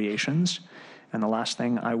appropriations. And the last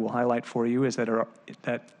thing I will highlight for you is that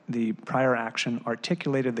the prior action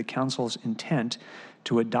articulated the council's intent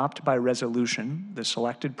to adopt by resolution the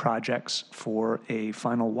selected projects for a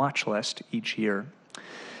final watch list each year.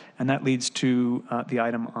 And that leads to the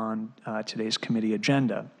item on today's committee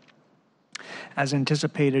agenda. As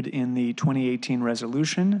anticipated in the 2018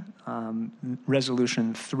 resolution,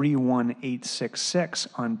 Resolution 31866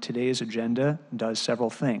 on today's agenda does several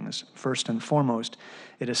things. First and foremost,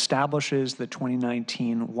 it establishes the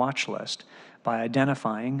 2019 watch list by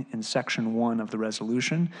identifying in Section 1 of the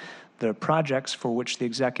resolution the projects for which the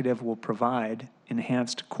executive will provide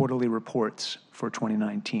enhanced quarterly reports for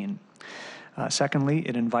 2019. Secondly,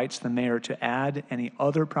 it invites the mayor to add any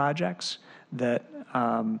other projects that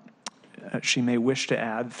she may wish to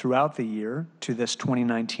add throughout the year to this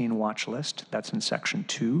 2019 watch list. That's in Section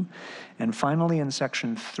 2. And finally, in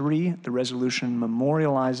Section 3, the resolution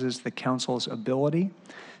memorializes the council's ability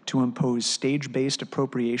to impose stage-based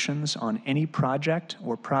appropriations on any project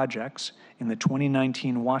or projects in the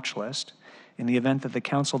 2019 watch list in the event that the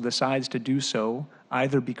council decides to do so,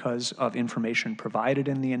 either because of information provided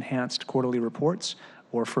in the enhanced quarterly reports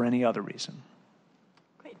or for any other reason.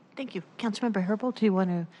 Thank you. Councilmember Herbold, do you want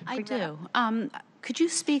to? I do. Could you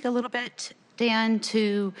speak a little bit, Dan,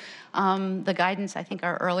 to the guidance I think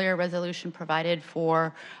our earlier resolution provided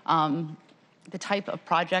for the type of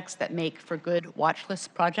projects that make for good watch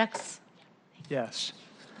list projects? Yes.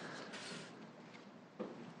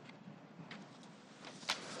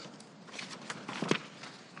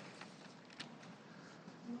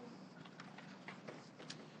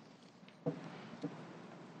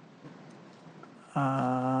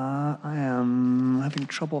 I am having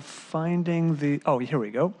trouble finding the, oh, here we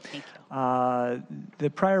go. Thank you. The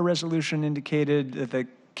prior resolution indicated that the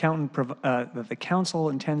council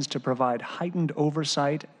intends to provide heightened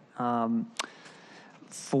oversight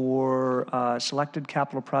for selected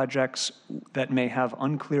capital projects that may have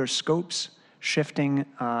unclear scopes, shifting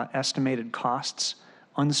estimated costs,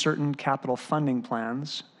 uncertain capital funding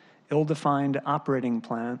plans, ill-defined operating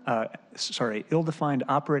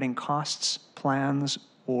costs plans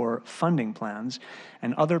or funding plans,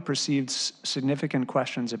 and other perceived significant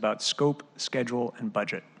questions about scope, schedule, and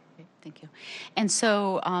budget. Thank you. And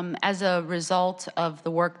so as a result of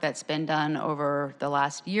the work that's been done over the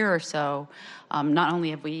last year or so, not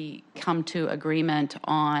only have we come to agreement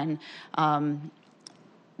on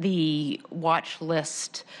the watch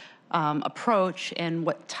list approach and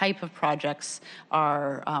what type of projects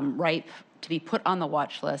are ripe to be put on the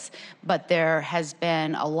watch list, but there has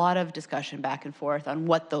been a lot of discussion back and forth on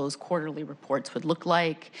what those quarterly reports would look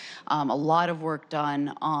like, a lot of work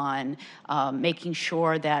done on making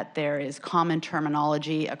sure that there is common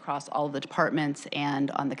terminology across all of the departments and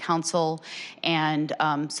on the council. And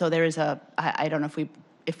so there is I don't know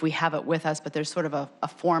if we have it with us, but there's sort of a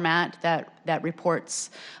format that reports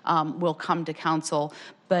will come to council.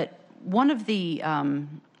 But one of the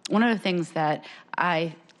things that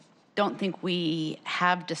I don't think we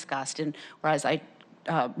have discussed, and whereas I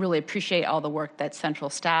really appreciate all the work that central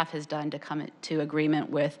staff has done to come to agreement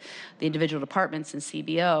with the individual departments and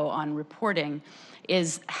CBO on reporting,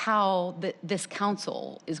 is how this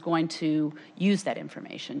council is going to use that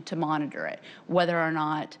information to monitor it, whether or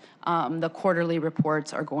not the quarterly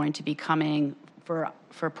reports are going to be coming for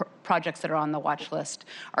projects that are on the watch list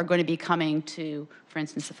are going to be coming to, for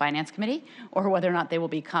instance, the Finance Committee, or whether or not they will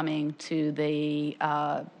be coming to the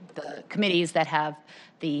committees that have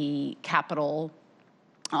the capital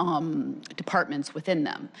departments within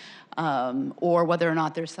them, or whether or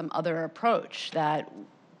not there's some other approach that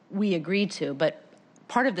we agreed to. But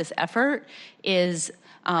part of this effort is,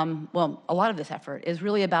 well, a lot of this effort is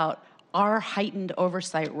really about our heightened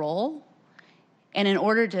oversight role. And in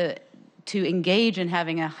order to engage in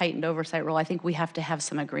having a heightened oversight role, I think we have to have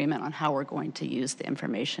some agreement on how we're going to use the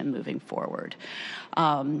information moving forward.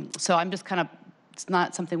 So I'm just kind of, it's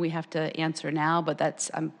not something we have to answer now, but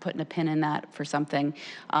I'm putting a pin in that for something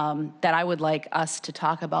that I would like us to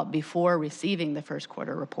talk about before receiving the first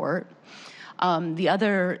quarter report. The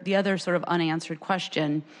other sort of unanswered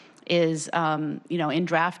question is, in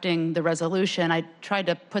drafting the resolution, I tried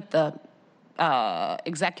to put the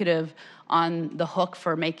executive on the hook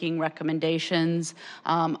for making recommendations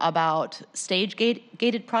about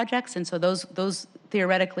gated projects, and so those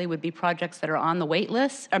theoretically would be projects that are on the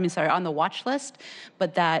on the watch list,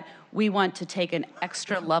 but that we want to take an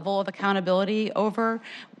extra level of accountability over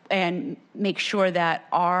and make sure that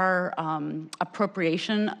our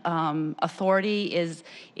appropriation authority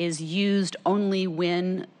is used only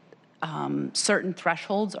when certain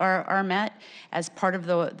thresholds are met as part of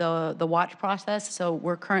the watch process. So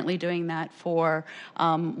we're currently doing that for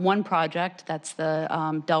one project, that's the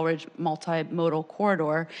Delridge Multimodal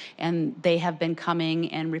Corridor, and they have been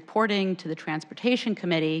coming and reporting to the Transportation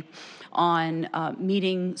Committee on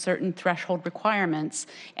meeting certain threshold requirements,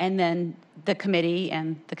 and then the committee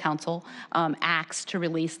and the council acts to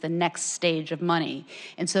release the next stage of money.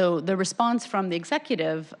 And so the response from the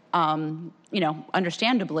executive,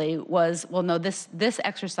 understandably, was, well, no, this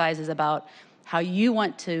exercise is about how you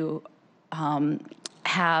want to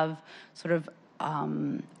have sort of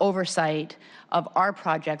oversight of our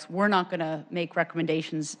projects. We're not going to make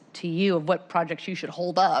recommendations to you of what projects you should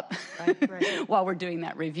hold up while we're doing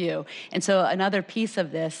that review. And so another piece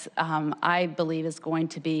of this, I believe, is going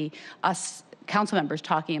to be us council members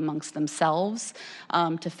talking amongst themselves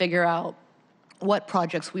to figure out what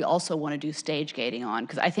projects we also want to do stage gating on,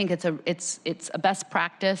 because I think it's a best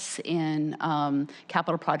practice in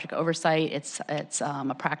capital project oversight. It's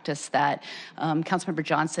a practice that Councilmember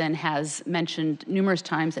Johnson has mentioned numerous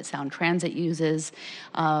times that Sound Transit uses,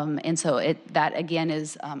 and so that again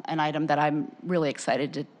is an item that I'm really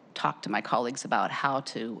excited to talk to my colleagues about how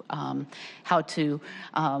to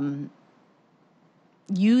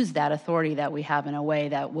use that authority that we have in a way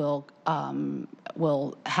that will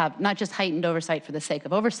have not just heightened oversight for the sake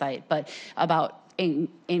of oversight, but about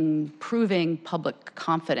improving public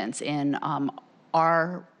confidence in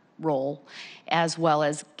our role, as well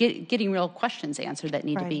as getting real questions answered that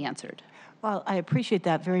need to be answered. Well, I appreciate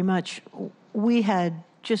that very much. We had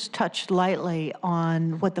just touched lightly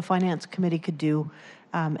on what the Finance Committee could do,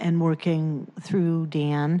 and working through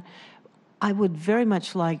Dan. I would very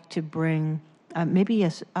much like to bring maybe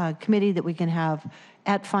a committee that we can have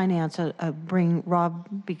at Finance, bring Rob,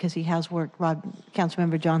 because he has worked,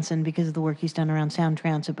 Councilmember Johnson, because of the work he's done around Sound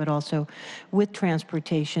Transit, but also with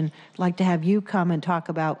transportation. I'd like to have you come and talk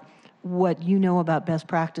about what you know about best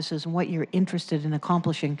practices and what you're interested in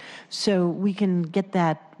accomplishing, so we can get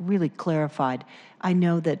that really clarified. I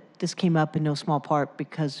know that this came up in no small part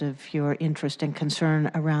because of your interest and concern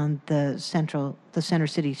around the Center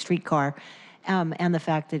City streetcar, and the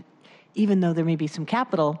fact that even though there may be some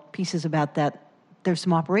capital pieces about that, there's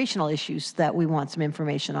some operational issues that we want some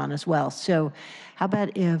information on as well. So how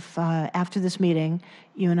about if after this meeting,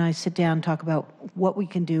 you and I sit down and talk about what we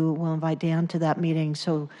can do. We'll invite Dan to that meeting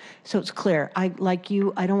so it's clear. Like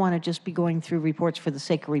you, I don't want to just be going through reports for the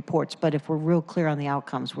sake of reports, but if we're real clear on the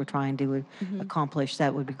outcomes we're trying to accomplish,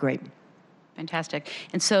 that would be great. Fantastic.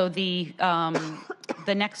 And so the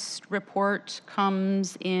next report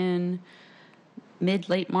comes in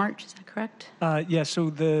late March, is that correct? Yeah,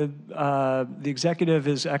 so the executive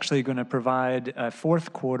is actually going to provide a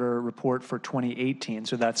fourth quarter report for 2018.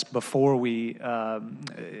 So that's before we,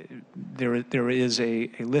 there is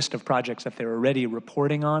a list of projects that they're already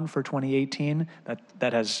reporting on for 2018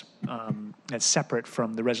 that's separate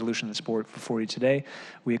from the resolution that's before you today.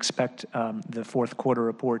 We expect the fourth quarter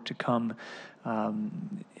report to come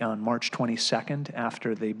on March 22nd,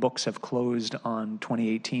 after the books have closed on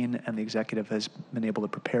 2018 and the executive has been able to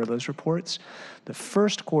prepare those reports. The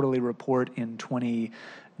first quarterly report in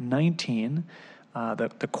 2019,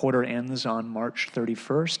 the quarter ends on March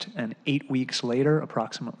 31st, and 8 weeks later,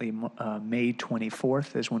 approximately May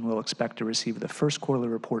 24th, is when we'll expect to receive the first quarterly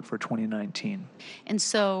report for 2019. And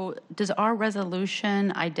so does our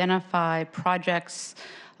resolution identify projects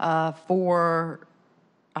for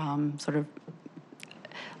sort of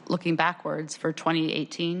looking backwards for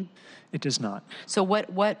 2018? It does not. So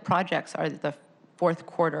what projects are the fourth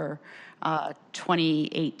quarter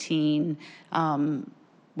 2018?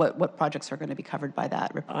 What projects are going to be covered by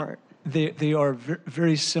that report? They are a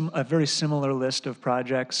very similar list of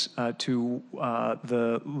projects to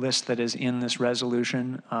the list that is in this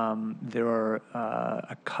resolution. There are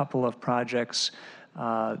a couple of projects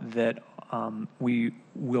that we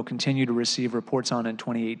will continue to receive reports on in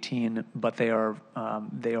 2018, but they are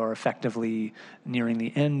effectively nearing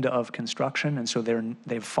the end of construction, and so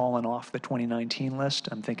they've fallen off the 2019 list.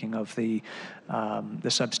 I'm thinking of the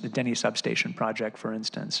Denny substation project, for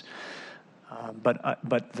instance.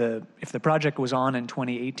 If the project was on in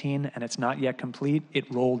 2018 and it's not yet complete,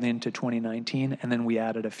 it rolled into 2019, and then we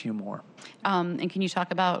added a few more. And can you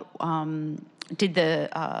talk about,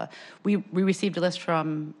 we received a list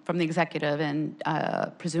from the executive, and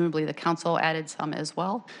presumably the council added some as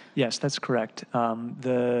well? Yes, that's correct.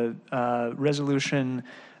 The resolution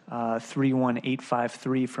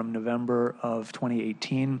 31853 from November of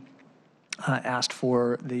 2018 asked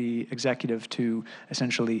for the executive to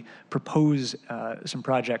essentially propose some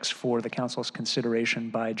projects for the council's consideration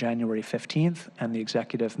by January 15th, and the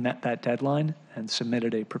executive met that deadline and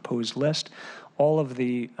submitted a proposed list. All of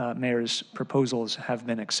the mayor's proposals have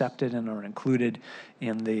been accepted and are included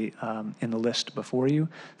in the list before you.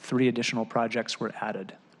 3 additional projects were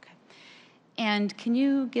added. And can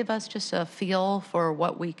you give us just a feel for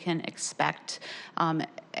what we can expect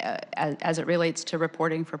as it relates to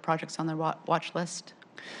reporting for projects on the watch list?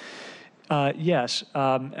 Yes.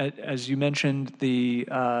 As you mentioned, the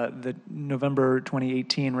November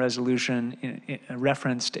 2018 resolution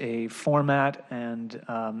referenced a format and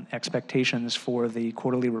expectations for the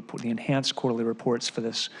quarterly report, the enhanced quarterly reports for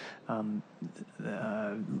this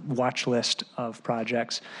watch list of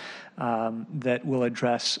projects that will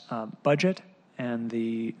address budget and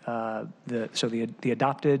the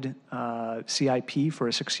adopted CIP for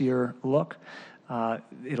a 6-year look.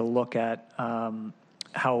 It'll look at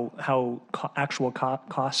how actual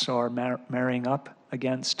costs are marrying up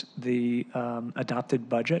against the adopted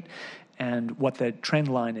budget, and what the trend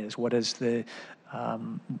line is. What is the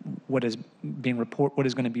what is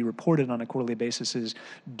going to be reported on a quarterly basis is,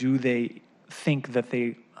 do they think that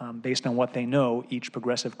they, based on what they know each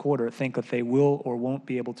progressive quarter, think that they will or won't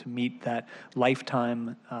be able to meet that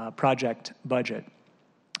lifetime project budget.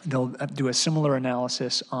 They'll do a similar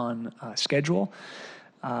analysis on schedule,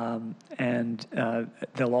 and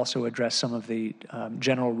they'll also address some of the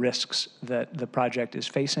general risks that the project is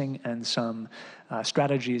facing, and some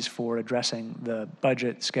strategies for addressing the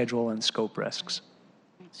budget, schedule, and scope risks.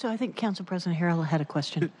 So I think Council President Harrell had a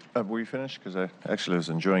question. Were you finished? Because I actually was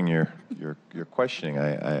enjoying your questioning.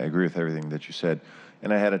 I agree with everything that you said.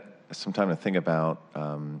 And I had some time to think about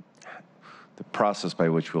the process by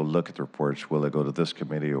which we'll look at the reports. Will it go to this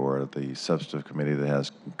committee or the substantive committee that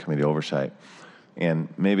has committee oversight? And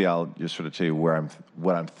maybe I'll just sort of tell you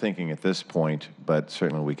what I'm thinking at this point, but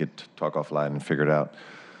certainly we could talk offline and figure it out.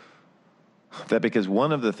 That because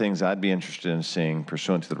one of the things I'd be interested in seeing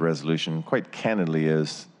pursuant to the resolution, quite candidly,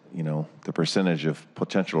 is the percentage of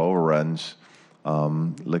potential overruns,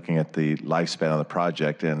 looking at the lifespan of the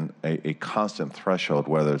project, and a constant threshold,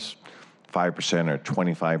 whether it's 5% or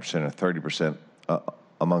 25% or 30%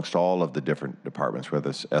 amongst all of the different departments, whether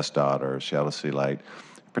it's SDOT or Seattle City Light,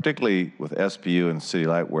 particularly with SPU and City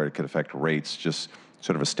Light, where it could affect rates, just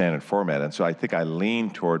sort of a standard format. And so I think I lean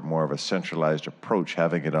toward more of a centralized approach,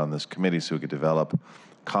 having it on this committee so we could develop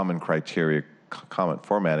common criteria, common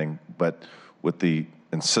formatting, but with the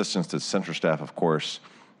insistence that central staff, of course,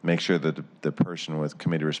 make sure that the person with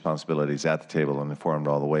committee responsibilities at the table and informed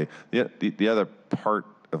all the way. The other part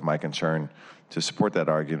of my concern to support that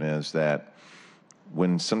argument is that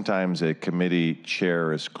when sometimes a committee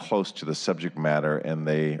chair is close to the subject matter and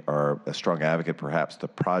they are a strong advocate, perhaps the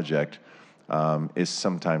project, it's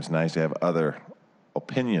sometimes nice to have other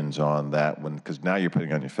opinions on that, because now you're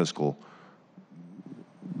putting on your fiscal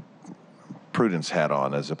prudence hat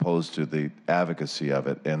on as opposed to the advocacy of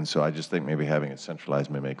it. And so I just think maybe having it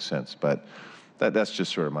centralized may make sense. But that's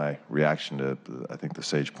just sort of my reaction to, I think, the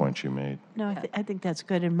sage point you made. No, I think that's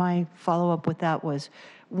good. And my follow-up with that was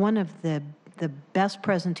one of the best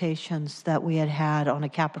presentations that we had on a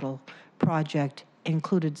capital project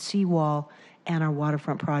included seawall and our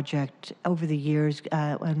waterfront project over the years,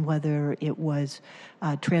 and whether it was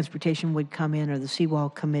transportation would come in, or the seawall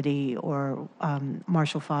committee, or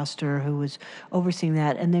Marshall Foster, who was overseeing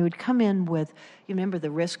that, and they would come in with, you remember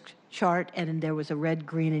the risk chart, and there was a red,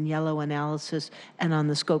 green, and yellow analysis, and on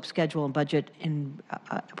the scope, schedule, and budget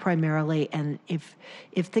primarily. And if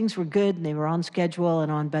things were good and they were on schedule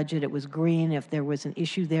and on budget, it was green. If there was an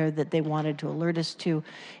issue there that they wanted to alert us to,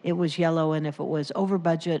 it was yellow. And if it was over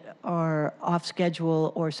budget or off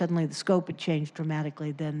schedule, or suddenly the scope had changed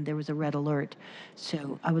dramatically, then there was a red alert.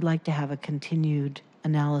 So I would like to have a continued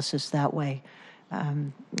analysis that way.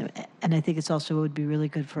 And I think it's also would be really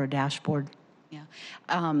good for a dashboard. Yeah.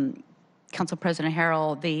 Council President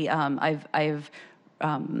Harrell, I've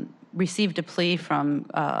received a plea from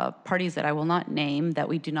parties that I will not name that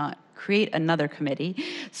we do not create another committee.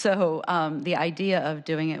 So the idea of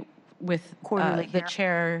doing it with the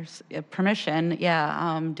chair's permission,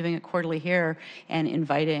 doing it quarterly here and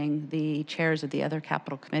inviting the chairs of the other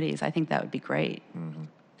capital committees, I think that would be great. Mm-hmm.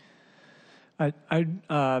 I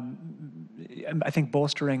think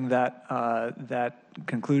bolstering that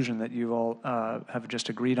conclusion that you all have just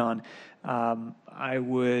agreed on, I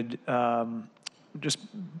would just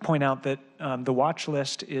point out that the watch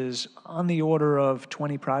list is on the order of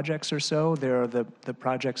 20 projects or so. There are the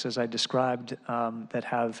projects, as I described, that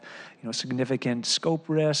have significant scope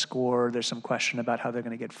risk, or there's some question about how they're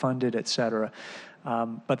going to get funded, et cetera.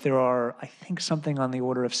 But there are, I think, something on the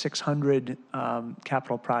order of 600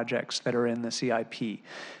 capital projects that are in the CIP.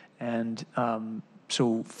 And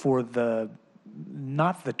so for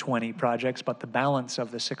not the 20 projects, but the balance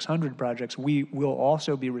of the 600 projects, we will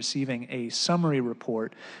also be receiving a summary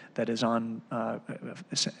report that is on a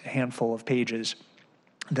handful of pages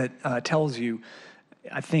that tells you,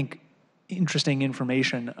 I think, interesting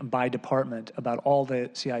information by department about all the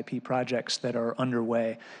CIP projects that are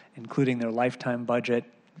underway, including their lifetime budget,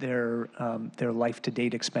 their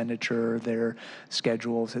life-to-date expenditure, their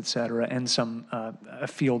schedules, et cetera, and some a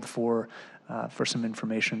field for some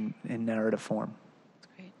information in narrative form.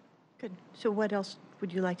 Great. Good. So what else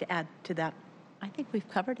would you like to add to that? I think we've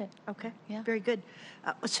covered it. Okay. Yeah. Very good.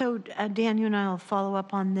 So Dan, you and I will follow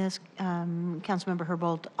up on this. Councilmember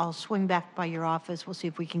Herbold, I'll swing back by your office. We'll see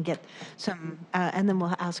if we can get some, and then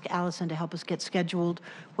we'll ask Allison to help us get scheduled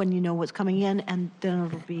when you know what's coming in, and then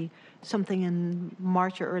it'll be something in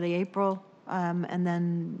March or early April, and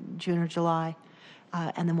then June or July,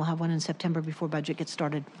 and then we'll have one in September before budget gets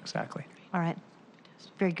started. Exactly. All right.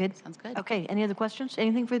 Very good. Sounds good. Okay. Any other questions?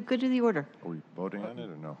 Anything for the good of the order? Are we voting on it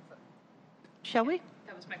or no? Shall we?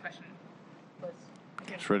 That was my question.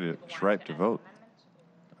 It's ready. It's ripe to vote.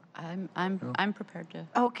 I'm prepared to.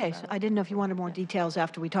 Okay, so I didn't know if you wanted more details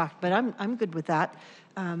after we talked, but I'm good with that.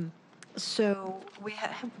 So we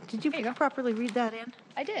have, did you properly read that in?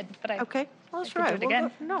 I did, but I Okay, well, that's I could right. do it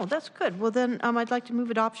again. No, that's good. Well, then, I'd like to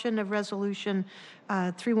move adoption of resolution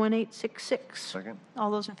 31866. Second.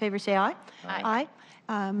 All those in favor say aye. Aye.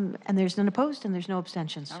 And there's none opposed and there's no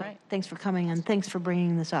abstentions. All So right. thanks for coming and thanks for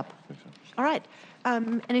bringing this up. All right.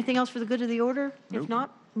 Anything else for the good of the order? If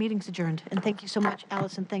not, meeting's adjourned. And thank you so much,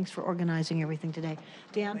 Allison. Thanks for organizing everything today.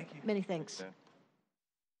 Dan, many thanks.